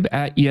YouTube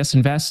at ES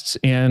Invests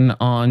and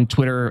on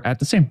Twitter at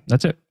the same.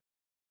 That's it.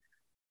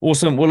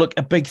 Awesome. Well, look,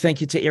 a big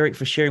thank you to Erik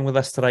for sharing with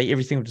us today.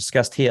 Everything we've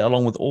discussed here,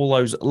 along with all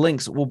those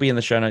links, will be in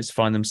the show notes.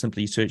 Find them.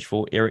 Simply search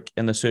for Erik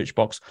in the search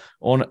box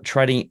on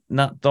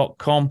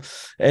tradingnut.com.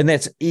 And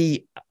that's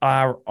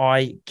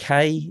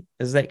ERIK.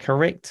 Is that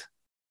correct?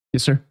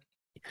 Yes, sir.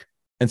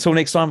 Until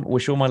next time,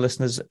 wish all my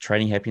listeners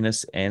trading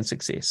happiness and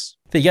success.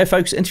 There you go,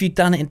 folks. Interview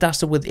done and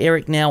dusted with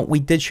Erik. Now, we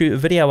did shoot a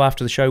video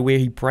after the show where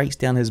he breaks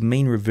down his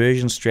mean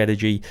reversion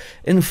strategy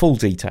in full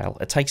detail.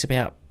 It takes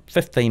about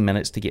 15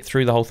 minutes to get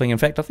through the whole thing. In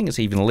fact, I think it's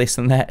even less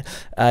than that.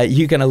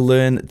 You're going to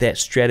learn that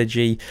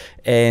strategy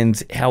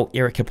and how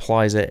Erik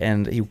applies it,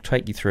 and he'll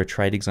take you through a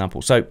trade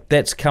example. So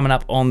that's coming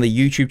up on the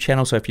YouTube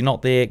channel. So if you're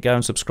not there, go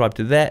and subscribe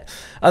to that.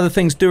 Other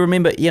things, do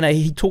remember, you know,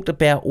 he talked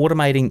about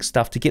automating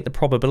stuff to get the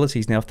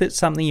probabilities. Now, if that's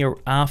something you're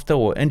after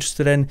or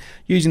interested in,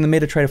 using the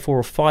MetaTrader 4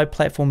 or 5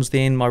 platforms,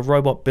 then my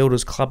Robot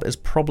Builders Club is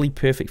probably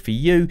perfect for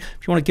you.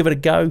 If you want to give it a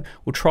go,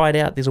 we'll try it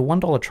out. There's a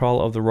 $1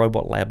 trial of the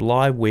Robot Lab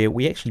Live where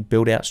we actually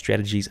build out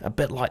strategies a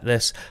bit like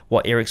this,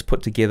 what Erik's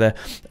put together,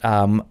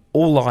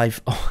 all live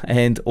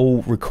and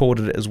all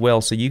recorded as well.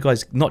 So you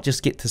guys not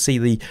just get to see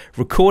the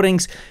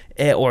recordings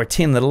or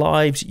attend the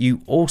lives,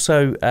 you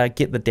also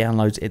get the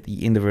downloads at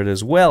the end of it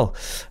as well.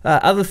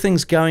 Other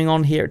things going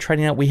on here at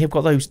Trading Out, we have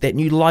got that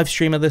new live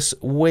streamer this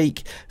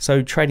week.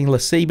 So trading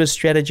Lasiba's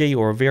strategy,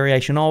 or a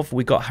variation of.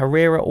 We got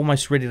Herrera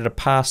almost ready to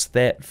pass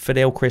that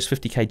Fidel Crest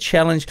 50k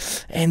challenge,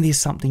 and there's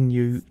something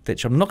new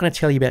that I'm not going to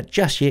tell you about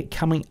just yet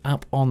coming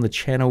up on the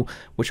channel,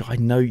 which I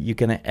know you're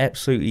going to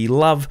absolutely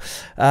love.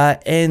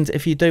 And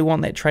if you do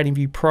want that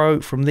TradingView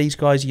Pro from these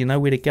guys, you know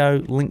where to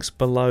go. Links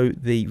below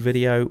the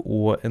video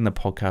or in the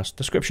podcast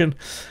description.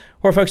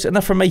 All right, folks,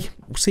 enough from me.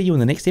 We'll see you in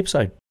the next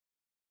episode.